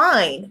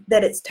fine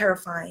that it's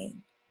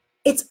terrifying.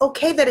 It's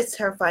okay that it's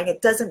terrifying.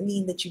 It doesn't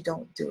mean that you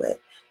don't do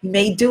it. You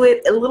may do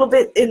it a little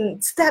bit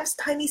in steps,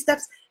 tiny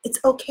steps. It's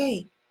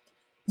okay.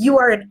 You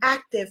are an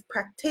active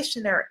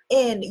practitioner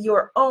in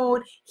your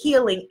own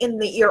healing, in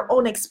your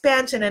own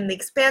expansion and the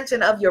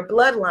expansion of your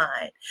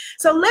bloodline.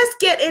 So let's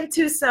get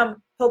into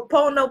some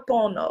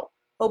Ho'oponopono.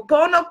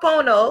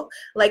 Ho'oponopono,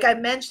 like I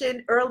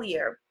mentioned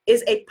earlier,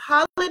 is a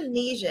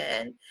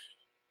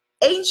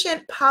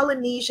ancient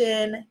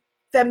Polynesian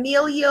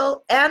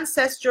familial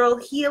ancestral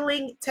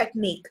healing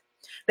technique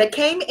that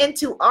came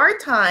into our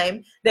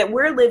time that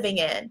we're living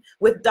in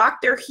with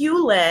Dr.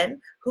 Hugh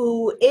Len,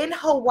 who in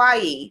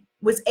Hawaii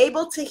was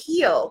able to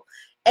heal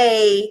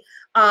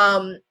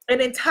an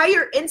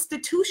entire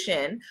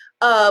institution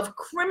of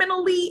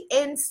criminally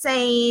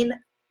insane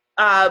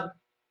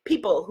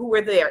people who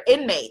were there,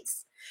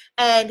 inmates.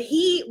 And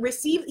he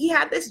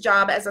had this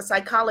job as a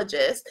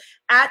psychologist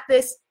at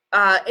this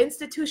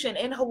institution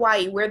in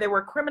Hawaii where there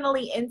were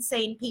criminally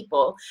insane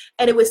people.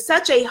 And it was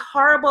such a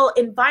horrible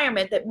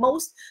environment that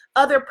most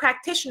other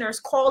practitioners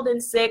called in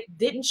sick,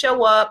 didn't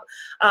show up,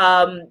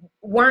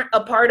 weren't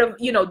a part of,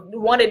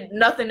 wanted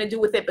nothing to do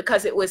with it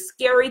because it was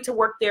scary to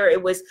work there.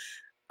 It was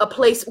a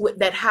place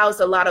that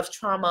housed a lot of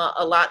trauma,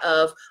 a lot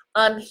of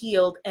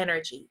unhealed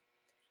energy.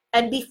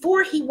 And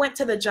before he went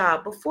to the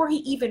job, before he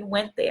even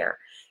went there,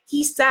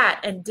 he sat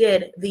and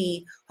did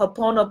the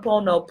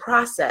Ho'oponopono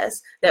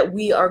process that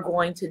we are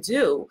going to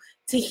do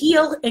to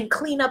heal and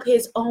clean up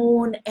his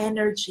own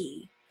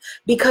energy,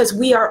 because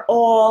we are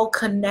all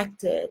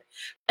connected.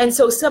 And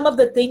so some of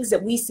the things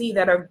that we see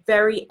that are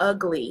very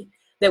ugly,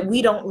 that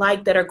we don't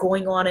like, that are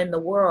going on in the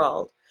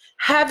world,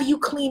 have you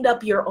cleaned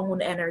up your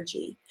own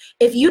energy?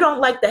 If you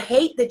don't like the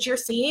hate that you're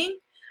seeing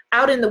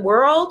out in the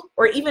world,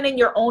 or even in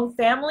your own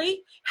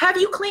family, have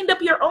you cleaned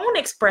up your own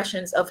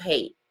expressions of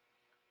hate?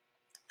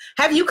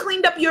 Have you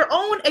cleaned up your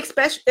own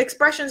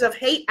expressions of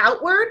hate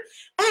outward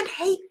and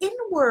hate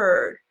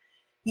inward?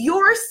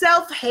 Your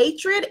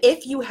self-hatred,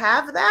 if you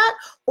have that,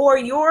 or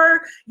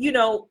your,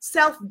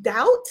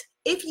 self-doubt,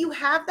 if you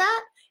have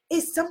that,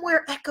 is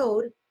somewhere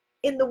echoed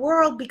in the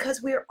world,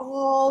 because we're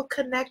all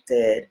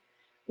connected.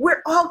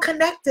 We're all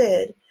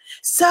connected.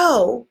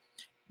 So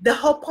the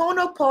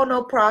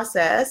Ho'oponopono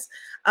process,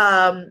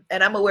 and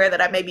I'm aware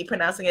that I may be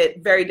pronouncing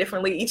it very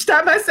differently each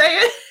time I say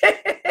it.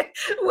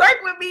 Work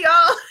with me,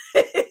 y'all.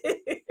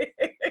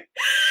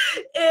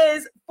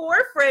 Is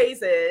 4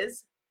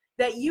 phrases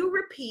that you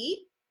repeat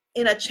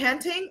in a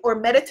chanting or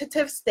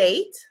meditative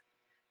state,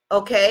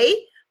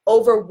 okay,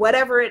 over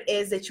whatever it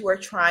is that you are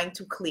trying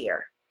to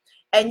clear.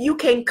 And you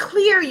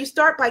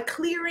start by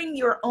clearing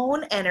your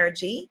own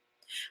energy.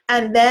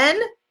 And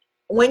then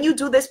when you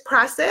do this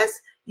process,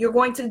 you're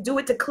going to do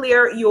it to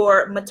clear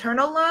your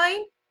maternal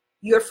line,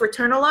 your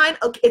fraternal line.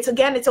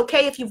 It's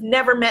okay if you've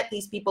never met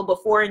these people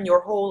before in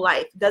your whole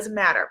life. It doesn't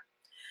matter.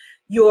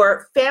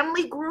 Your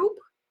family group,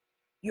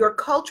 your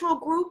cultural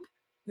group,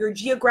 your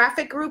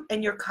geographic group,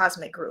 and your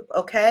cosmic group,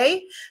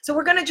 okay? So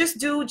we're gonna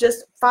do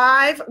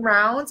 5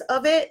 rounds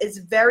of it. It's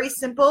very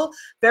simple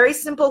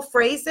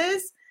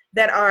phrases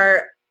that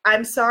are,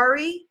 I'm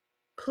sorry,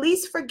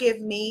 please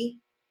forgive me,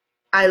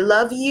 I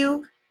love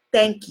you,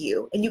 thank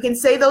you. And you can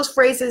say those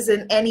phrases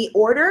in any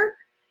order.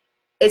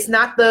 It's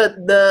not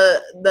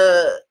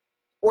the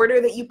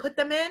order that you put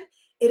them in.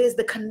 It is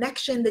the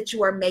connection that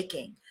you are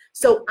making.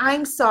 So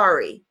I'm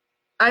sorry.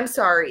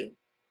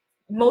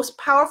 Most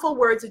powerful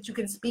words that you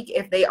can speak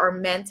if they are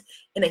meant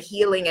in a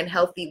healing and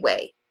healthy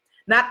way.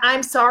 Not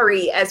I'm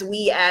sorry, as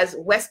we as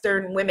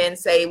Western women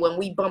say when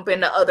we bump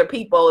into other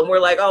people and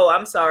we're like, oh,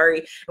 I'm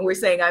sorry. And we're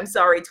saying I'm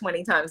sorry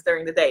 20 times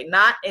during the day.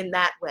 Not in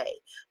that way,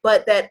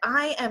 but that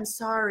I am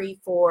sorry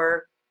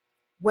for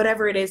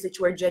whatever it is that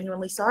you are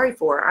genuinely sorry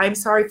for. I'm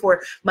sorry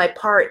for my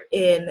part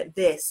in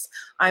this.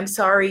 I'm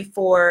sorry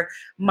for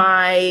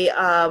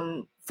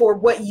for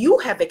what you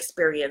have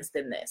experienced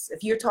in this.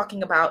 If you're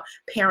talking about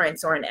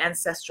parents or an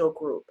ancestral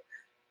group,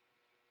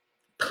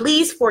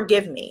 please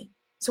forgive me.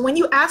 So when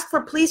you ask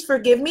for please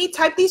forgive me,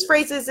 type these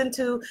phrases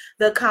into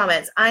the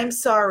comments. I'm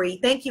sorry.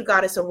 Thank you,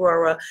 Goddess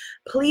Aurora.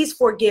 Please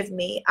forgive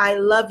me. I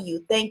love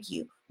you. Thank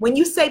you. When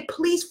you say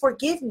please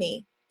forgive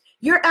me,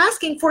 you're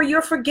asking for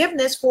your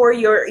forgiveness for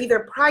your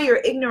either prior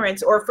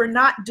ignorance or for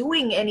not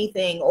doing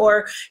anything,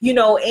 or,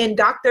 in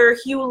Dr.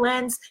 Hugh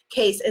Len's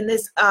case, in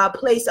this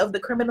place of the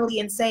criminally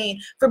insane,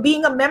 for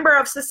being a member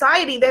of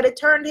society that had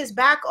turned his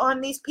back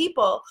on these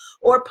people.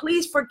 Or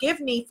please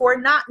forgive me for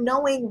not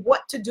knowing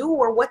what to do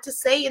or what to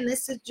say in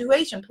this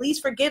situation.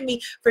 Please forgive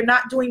me for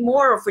not doing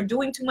more, or for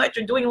doing too much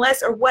or doing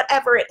less, or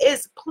whatever it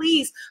is.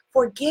 Please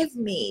forgive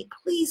me.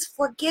 Please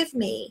forgive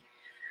me.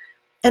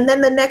 And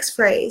then the next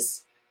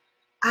phrase,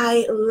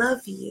 I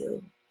love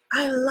you.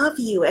 I love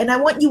you. And I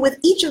want you, with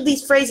each of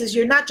these phrases,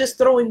 you're not just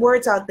throwing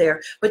words out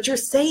there, but you're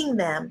saying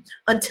them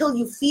until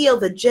you feel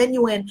the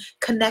genuine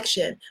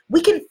connection.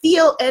 We can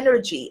feel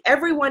energy.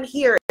 Everyone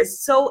here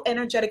is so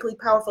energetically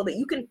powerful that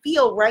you can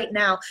feel right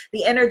now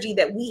the energy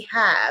that we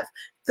have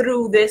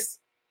through this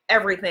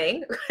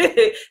everything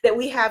that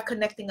we have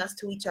connecting us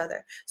to each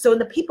other. So in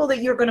the people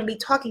that you're going to be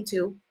talking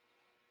to,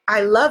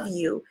 I love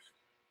you.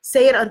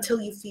 Say it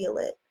until you feel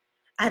it.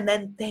 And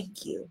then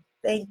thank you.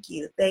 Thank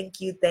you, thank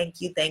you,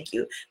 thank you, thank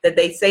you. That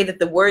they say that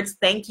the words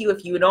thank you,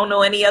 if you don't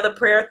know any other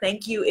prayer,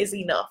 thank you is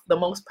enough, the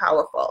most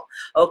powerful.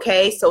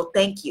 Okay, so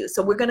thank you.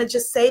 So we're going to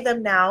just say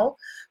them now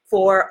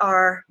for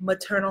our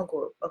maternal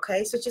group.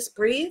 Okay, so just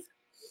breathe.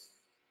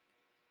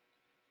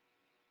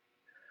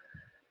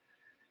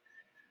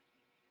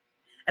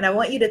 And I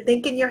want you to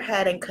think in your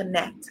head and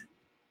connect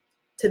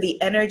to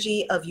the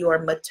energy of your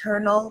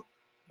maternal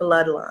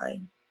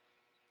bloodline.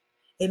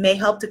 It may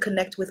help to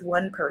connect with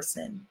one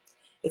person.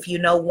 If you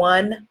know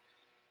one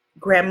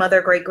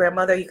grandmother, great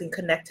grandmother, you can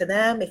connect to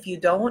them. If you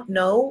don't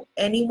know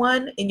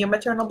anyone in your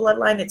maternal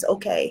bloodline, it's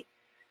okay.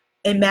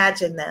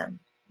 Imagine them.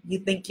 You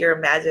think you're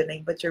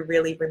imagining, but you're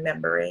really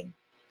remembering.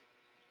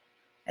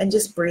 And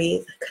just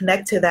breathe.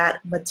 Connect to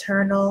that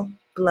maternal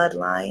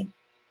bloodline.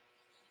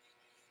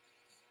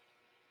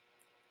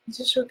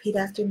 Just repeat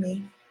after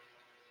me.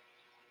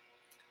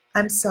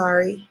 I'm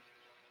sorry.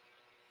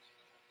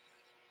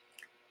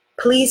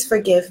 Please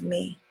forgive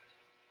me.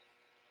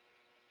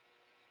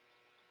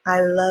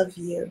 I love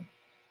you.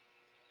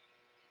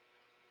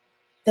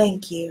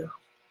 Thank you.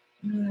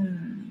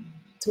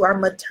 To our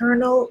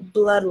maternal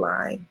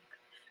bloodline,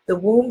 the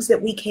wombs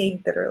that we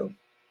came through.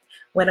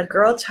 When a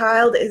girl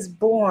child is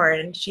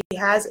born, she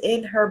has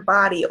in her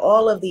body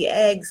all of the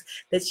eggs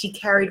that she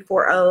carried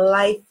for a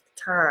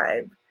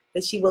lifetime,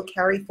 that she will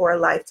carry for a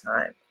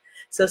lifetime.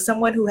 So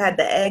someone who had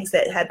the eggs,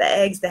 that had the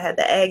eggs, that had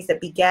the eggs, that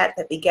begat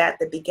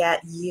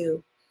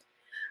you.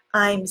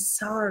 I'm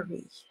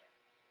sorry.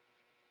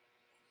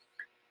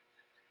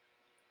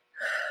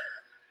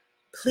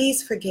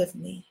 Please forgive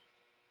me.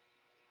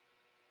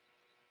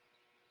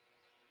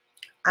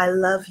 I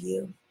love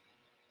you.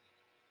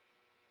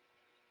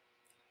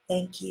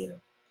 Thank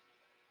you.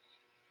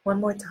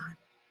 One more time.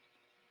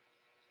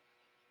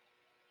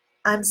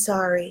 I'm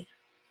sorry.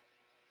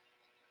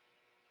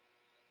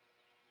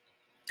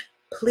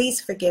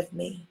 Please forgive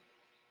me.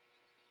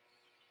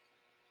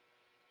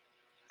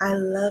 I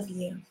love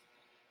you.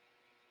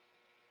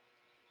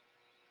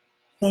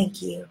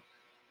 Thank you.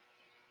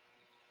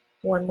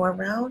 One more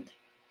round.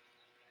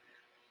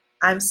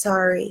 I'm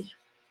sorry.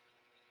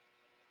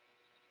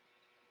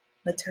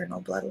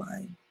 Maternal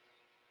bloodline.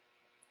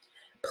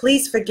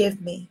 Please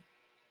forgive me.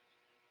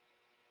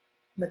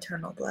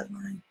 Maternal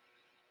bloodline.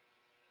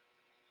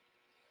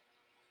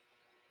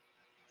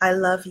 I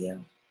love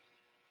you.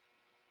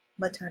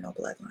 Maternal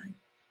bloodline.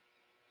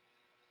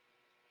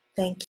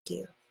 Thank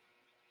you.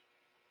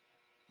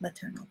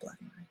 Maternal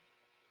bloodline.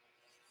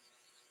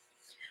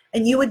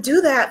 And you would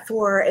do that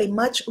for a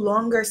much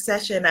longer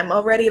session. I'm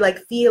already like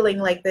feeling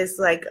like this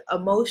like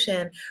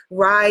emotion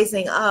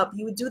rising up.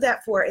 You would do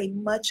that for a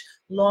much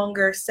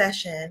longer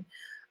session.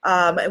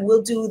 And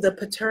we'll do the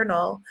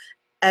paternal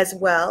as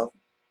well.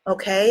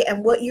 Okay.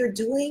 And what you're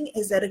doing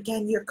is that,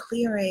 again, you're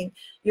clearing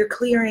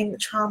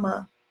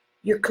trauma,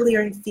 you're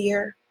clearing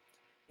fear,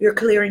 you're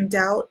clearing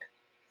doubt.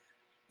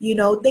 You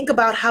know, think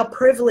about how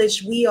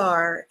privileged we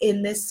are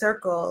in this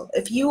circle.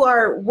 If you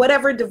are,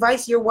 whatever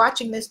device you're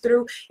watching this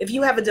through, if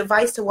you have a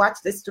device to watch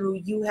this through,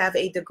 you have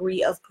a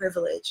degree of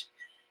privilege.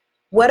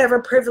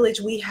 Whatever privilege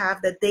we have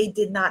that they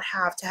did not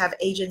have, to have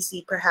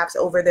agency perhaps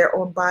over their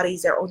own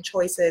bodies, their own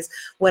choices,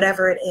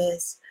 whatever it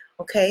is.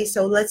 Okay,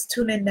 so let's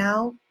tune in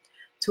now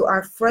to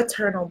our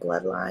fraternal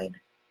bloodline,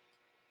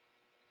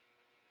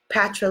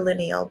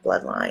 patrilineal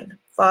bloodline,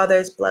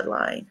 father's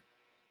bloodline.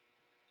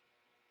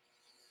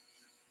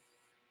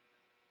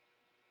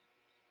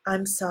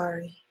 I'm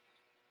sorry.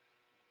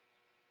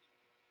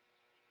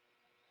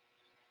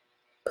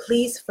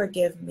 Please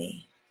forgive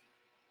me.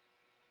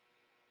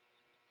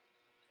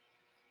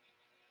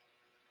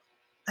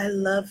 I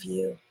love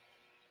you.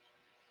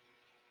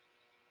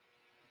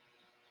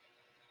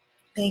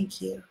 Thank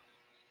you.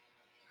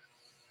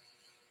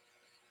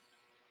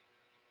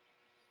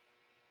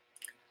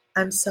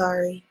 I'm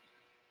sorry.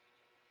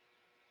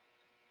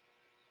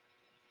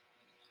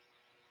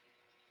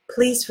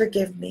 Please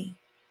forgive me.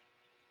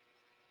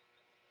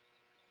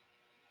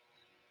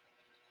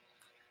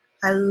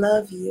 I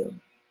love you.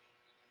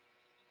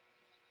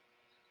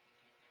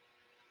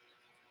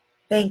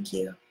 Thank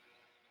you.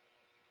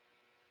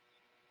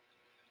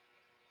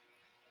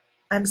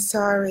 I'm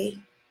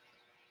sorry,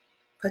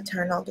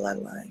 paternal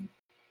bloodline.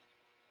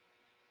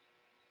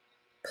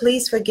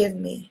 Please forgive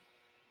me,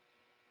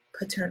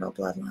 paternal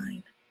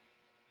bloodline.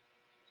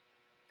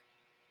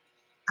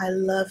 I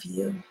love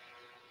you,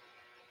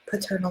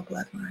 paternal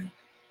bloodline.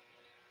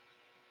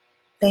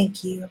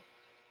 Thank you,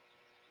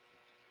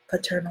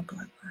 paternal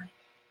bloodline.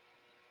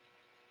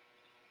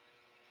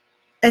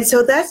 And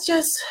so that's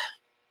just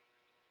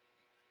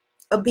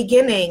a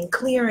beginning,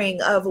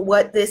 clearing of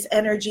what this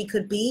energy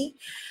could be.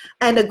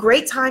 And a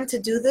great time to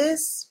do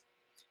this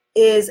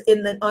is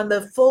on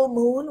the full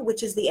moon,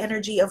 which is the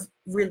energy of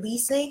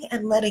releasing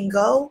and letting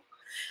go.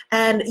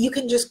 And you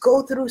can just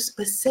go through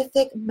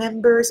specific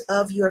members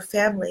of your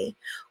family.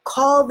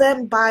 Call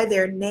them by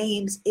their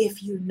names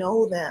if you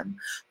know them.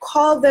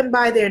 Call them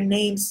by their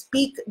names,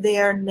 speak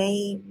their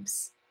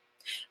names,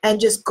 and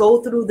just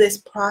go through this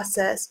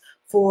process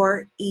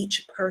for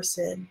each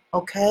person,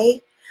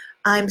 okay?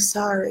 I'm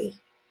sorry.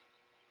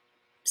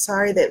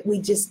 Sorry that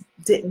we just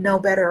didn't know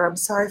better. I'm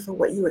sorry for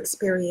what you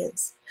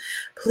experienced.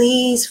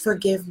 Please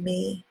forgive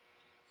me.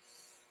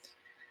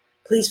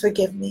 Please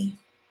forgive me.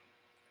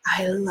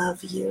 I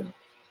love you.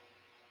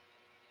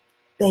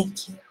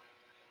 Thank you.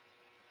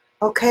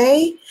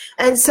 Okay?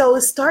 And so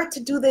start to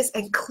do this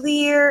and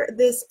clear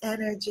this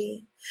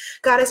energy.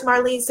 Goddess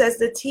Marlene says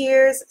the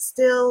tears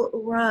still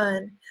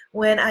run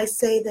when I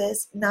say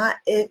this, not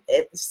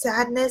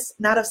sadness,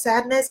 not of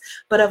sadness,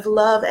 but of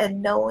love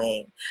and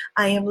knowing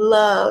I am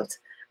loved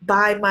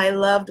by my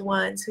loved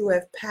ones who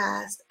have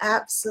passed.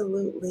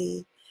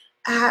 Absolutely.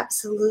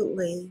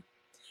 Absolutely.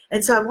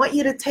 And so I want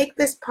you to take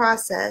this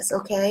process,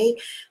 okay?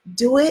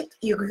 Do it.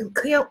 You're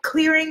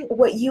clearing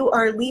what you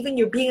are leaving.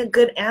 You're being a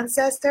good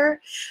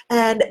ancestor.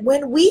 And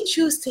when we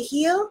choose to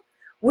heal,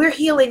 we're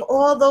healing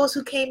all those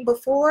who came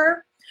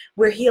before.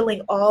 We're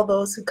healing all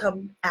those who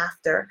come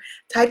after.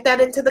 Type that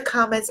into the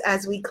comments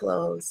as we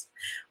close.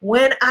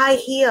 When I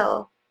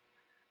heal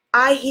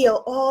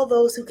all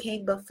those who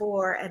came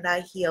before, and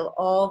I heal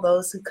all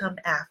those who come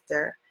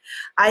after.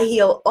 I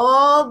heal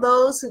all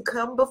those who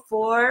came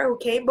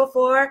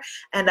before,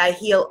 and I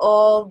heal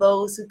all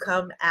those who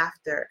come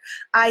after.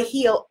 I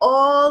heal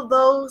all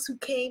those who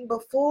came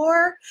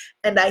before,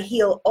 and I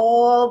heal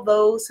all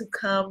those who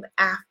come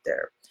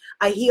after.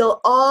 I heal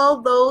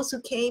all those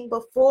who came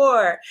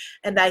before,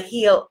 and I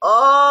heal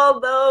all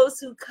those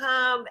who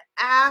come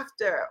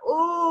after.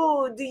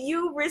 Ooh, do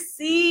you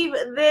receive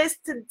this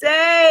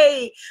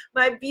today,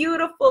 my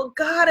beautiful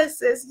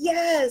goddesses?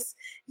 Yes,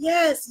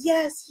 yes,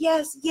 yes,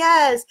 yes,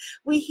 yes.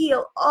 We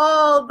heal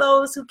all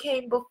those who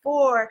came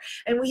before,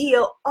 and we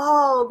heal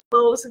all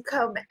those who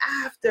come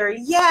after.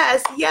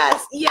 Yes,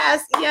 yes,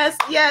 yes, yes,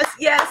 yes,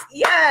 yes,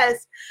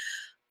 yes.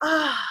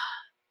 Ah.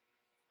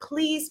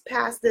 Please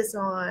pass this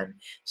on.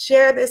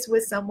 Share this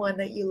with someone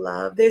that you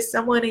love. There's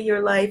someone in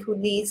your life who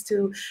needs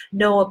to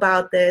know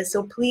about this.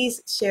 So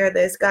please share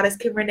this. Goddess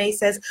Kim Renee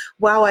says,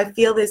 wow, I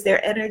feel this.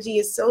 Their energy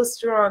is so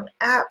strong.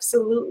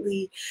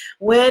 Absolutely.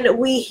 When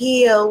we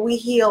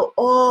heal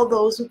all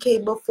those who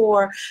came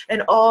before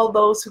and all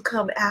those who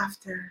come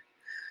after.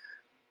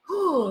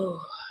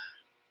 Whew.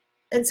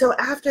 And so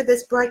after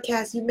this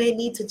broadcast, you may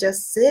need to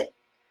just sit,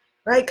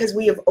 right? Because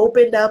we have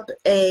opened up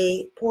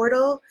a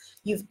portal.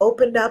 You've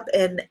opened up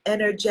an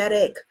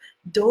energetic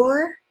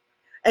door.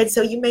 And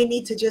so you may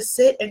need to just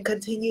sit and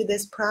continue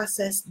this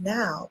process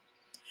now.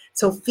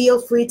 So feel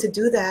free to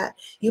do that.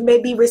 You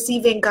may be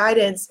receiving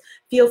guidance.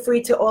 Feel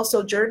free to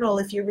also journal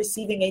if you're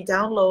receiving a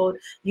download.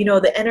 You know,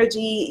 the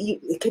energy,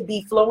 it could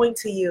be flowing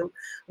to you.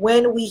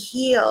 When we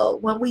heal,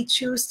 when we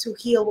choose to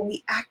heal, when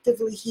we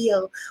actively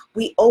heal,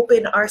 we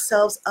open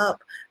ourselves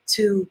up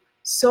to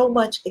so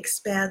much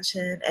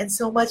expansion and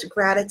so much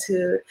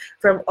gratitude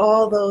from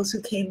all those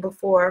who came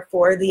before,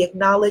 for the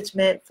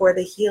acknowledgement, for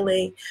the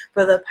healing,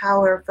 for the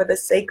power, for the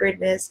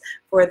sacredness,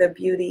 for the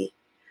beauty.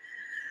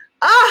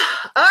 All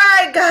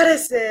right,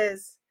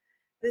 goddesses.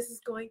 This is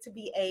going to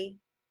be a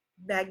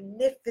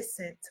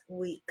magnificent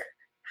week.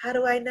 How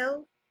do I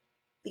know?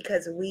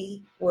 Because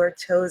we were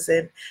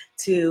chosen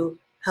to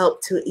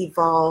help to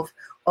evolve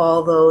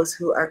all those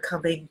who are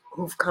coming,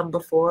 who've come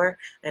before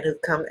and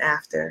who've come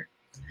after.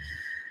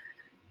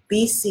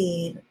 Be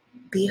seen,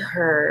 be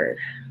heard,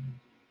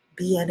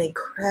 be an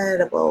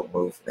incredible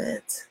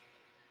movement.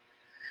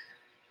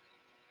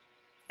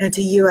 And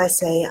to you I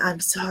say,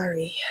 I'm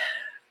sorry.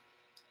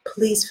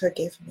 Please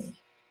forgive me.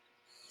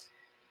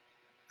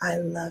 I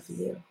love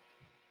you.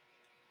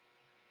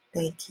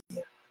 Thank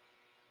you.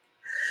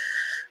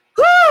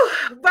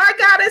 Whew! Bye,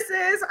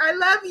 goddesses. I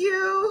love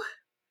you.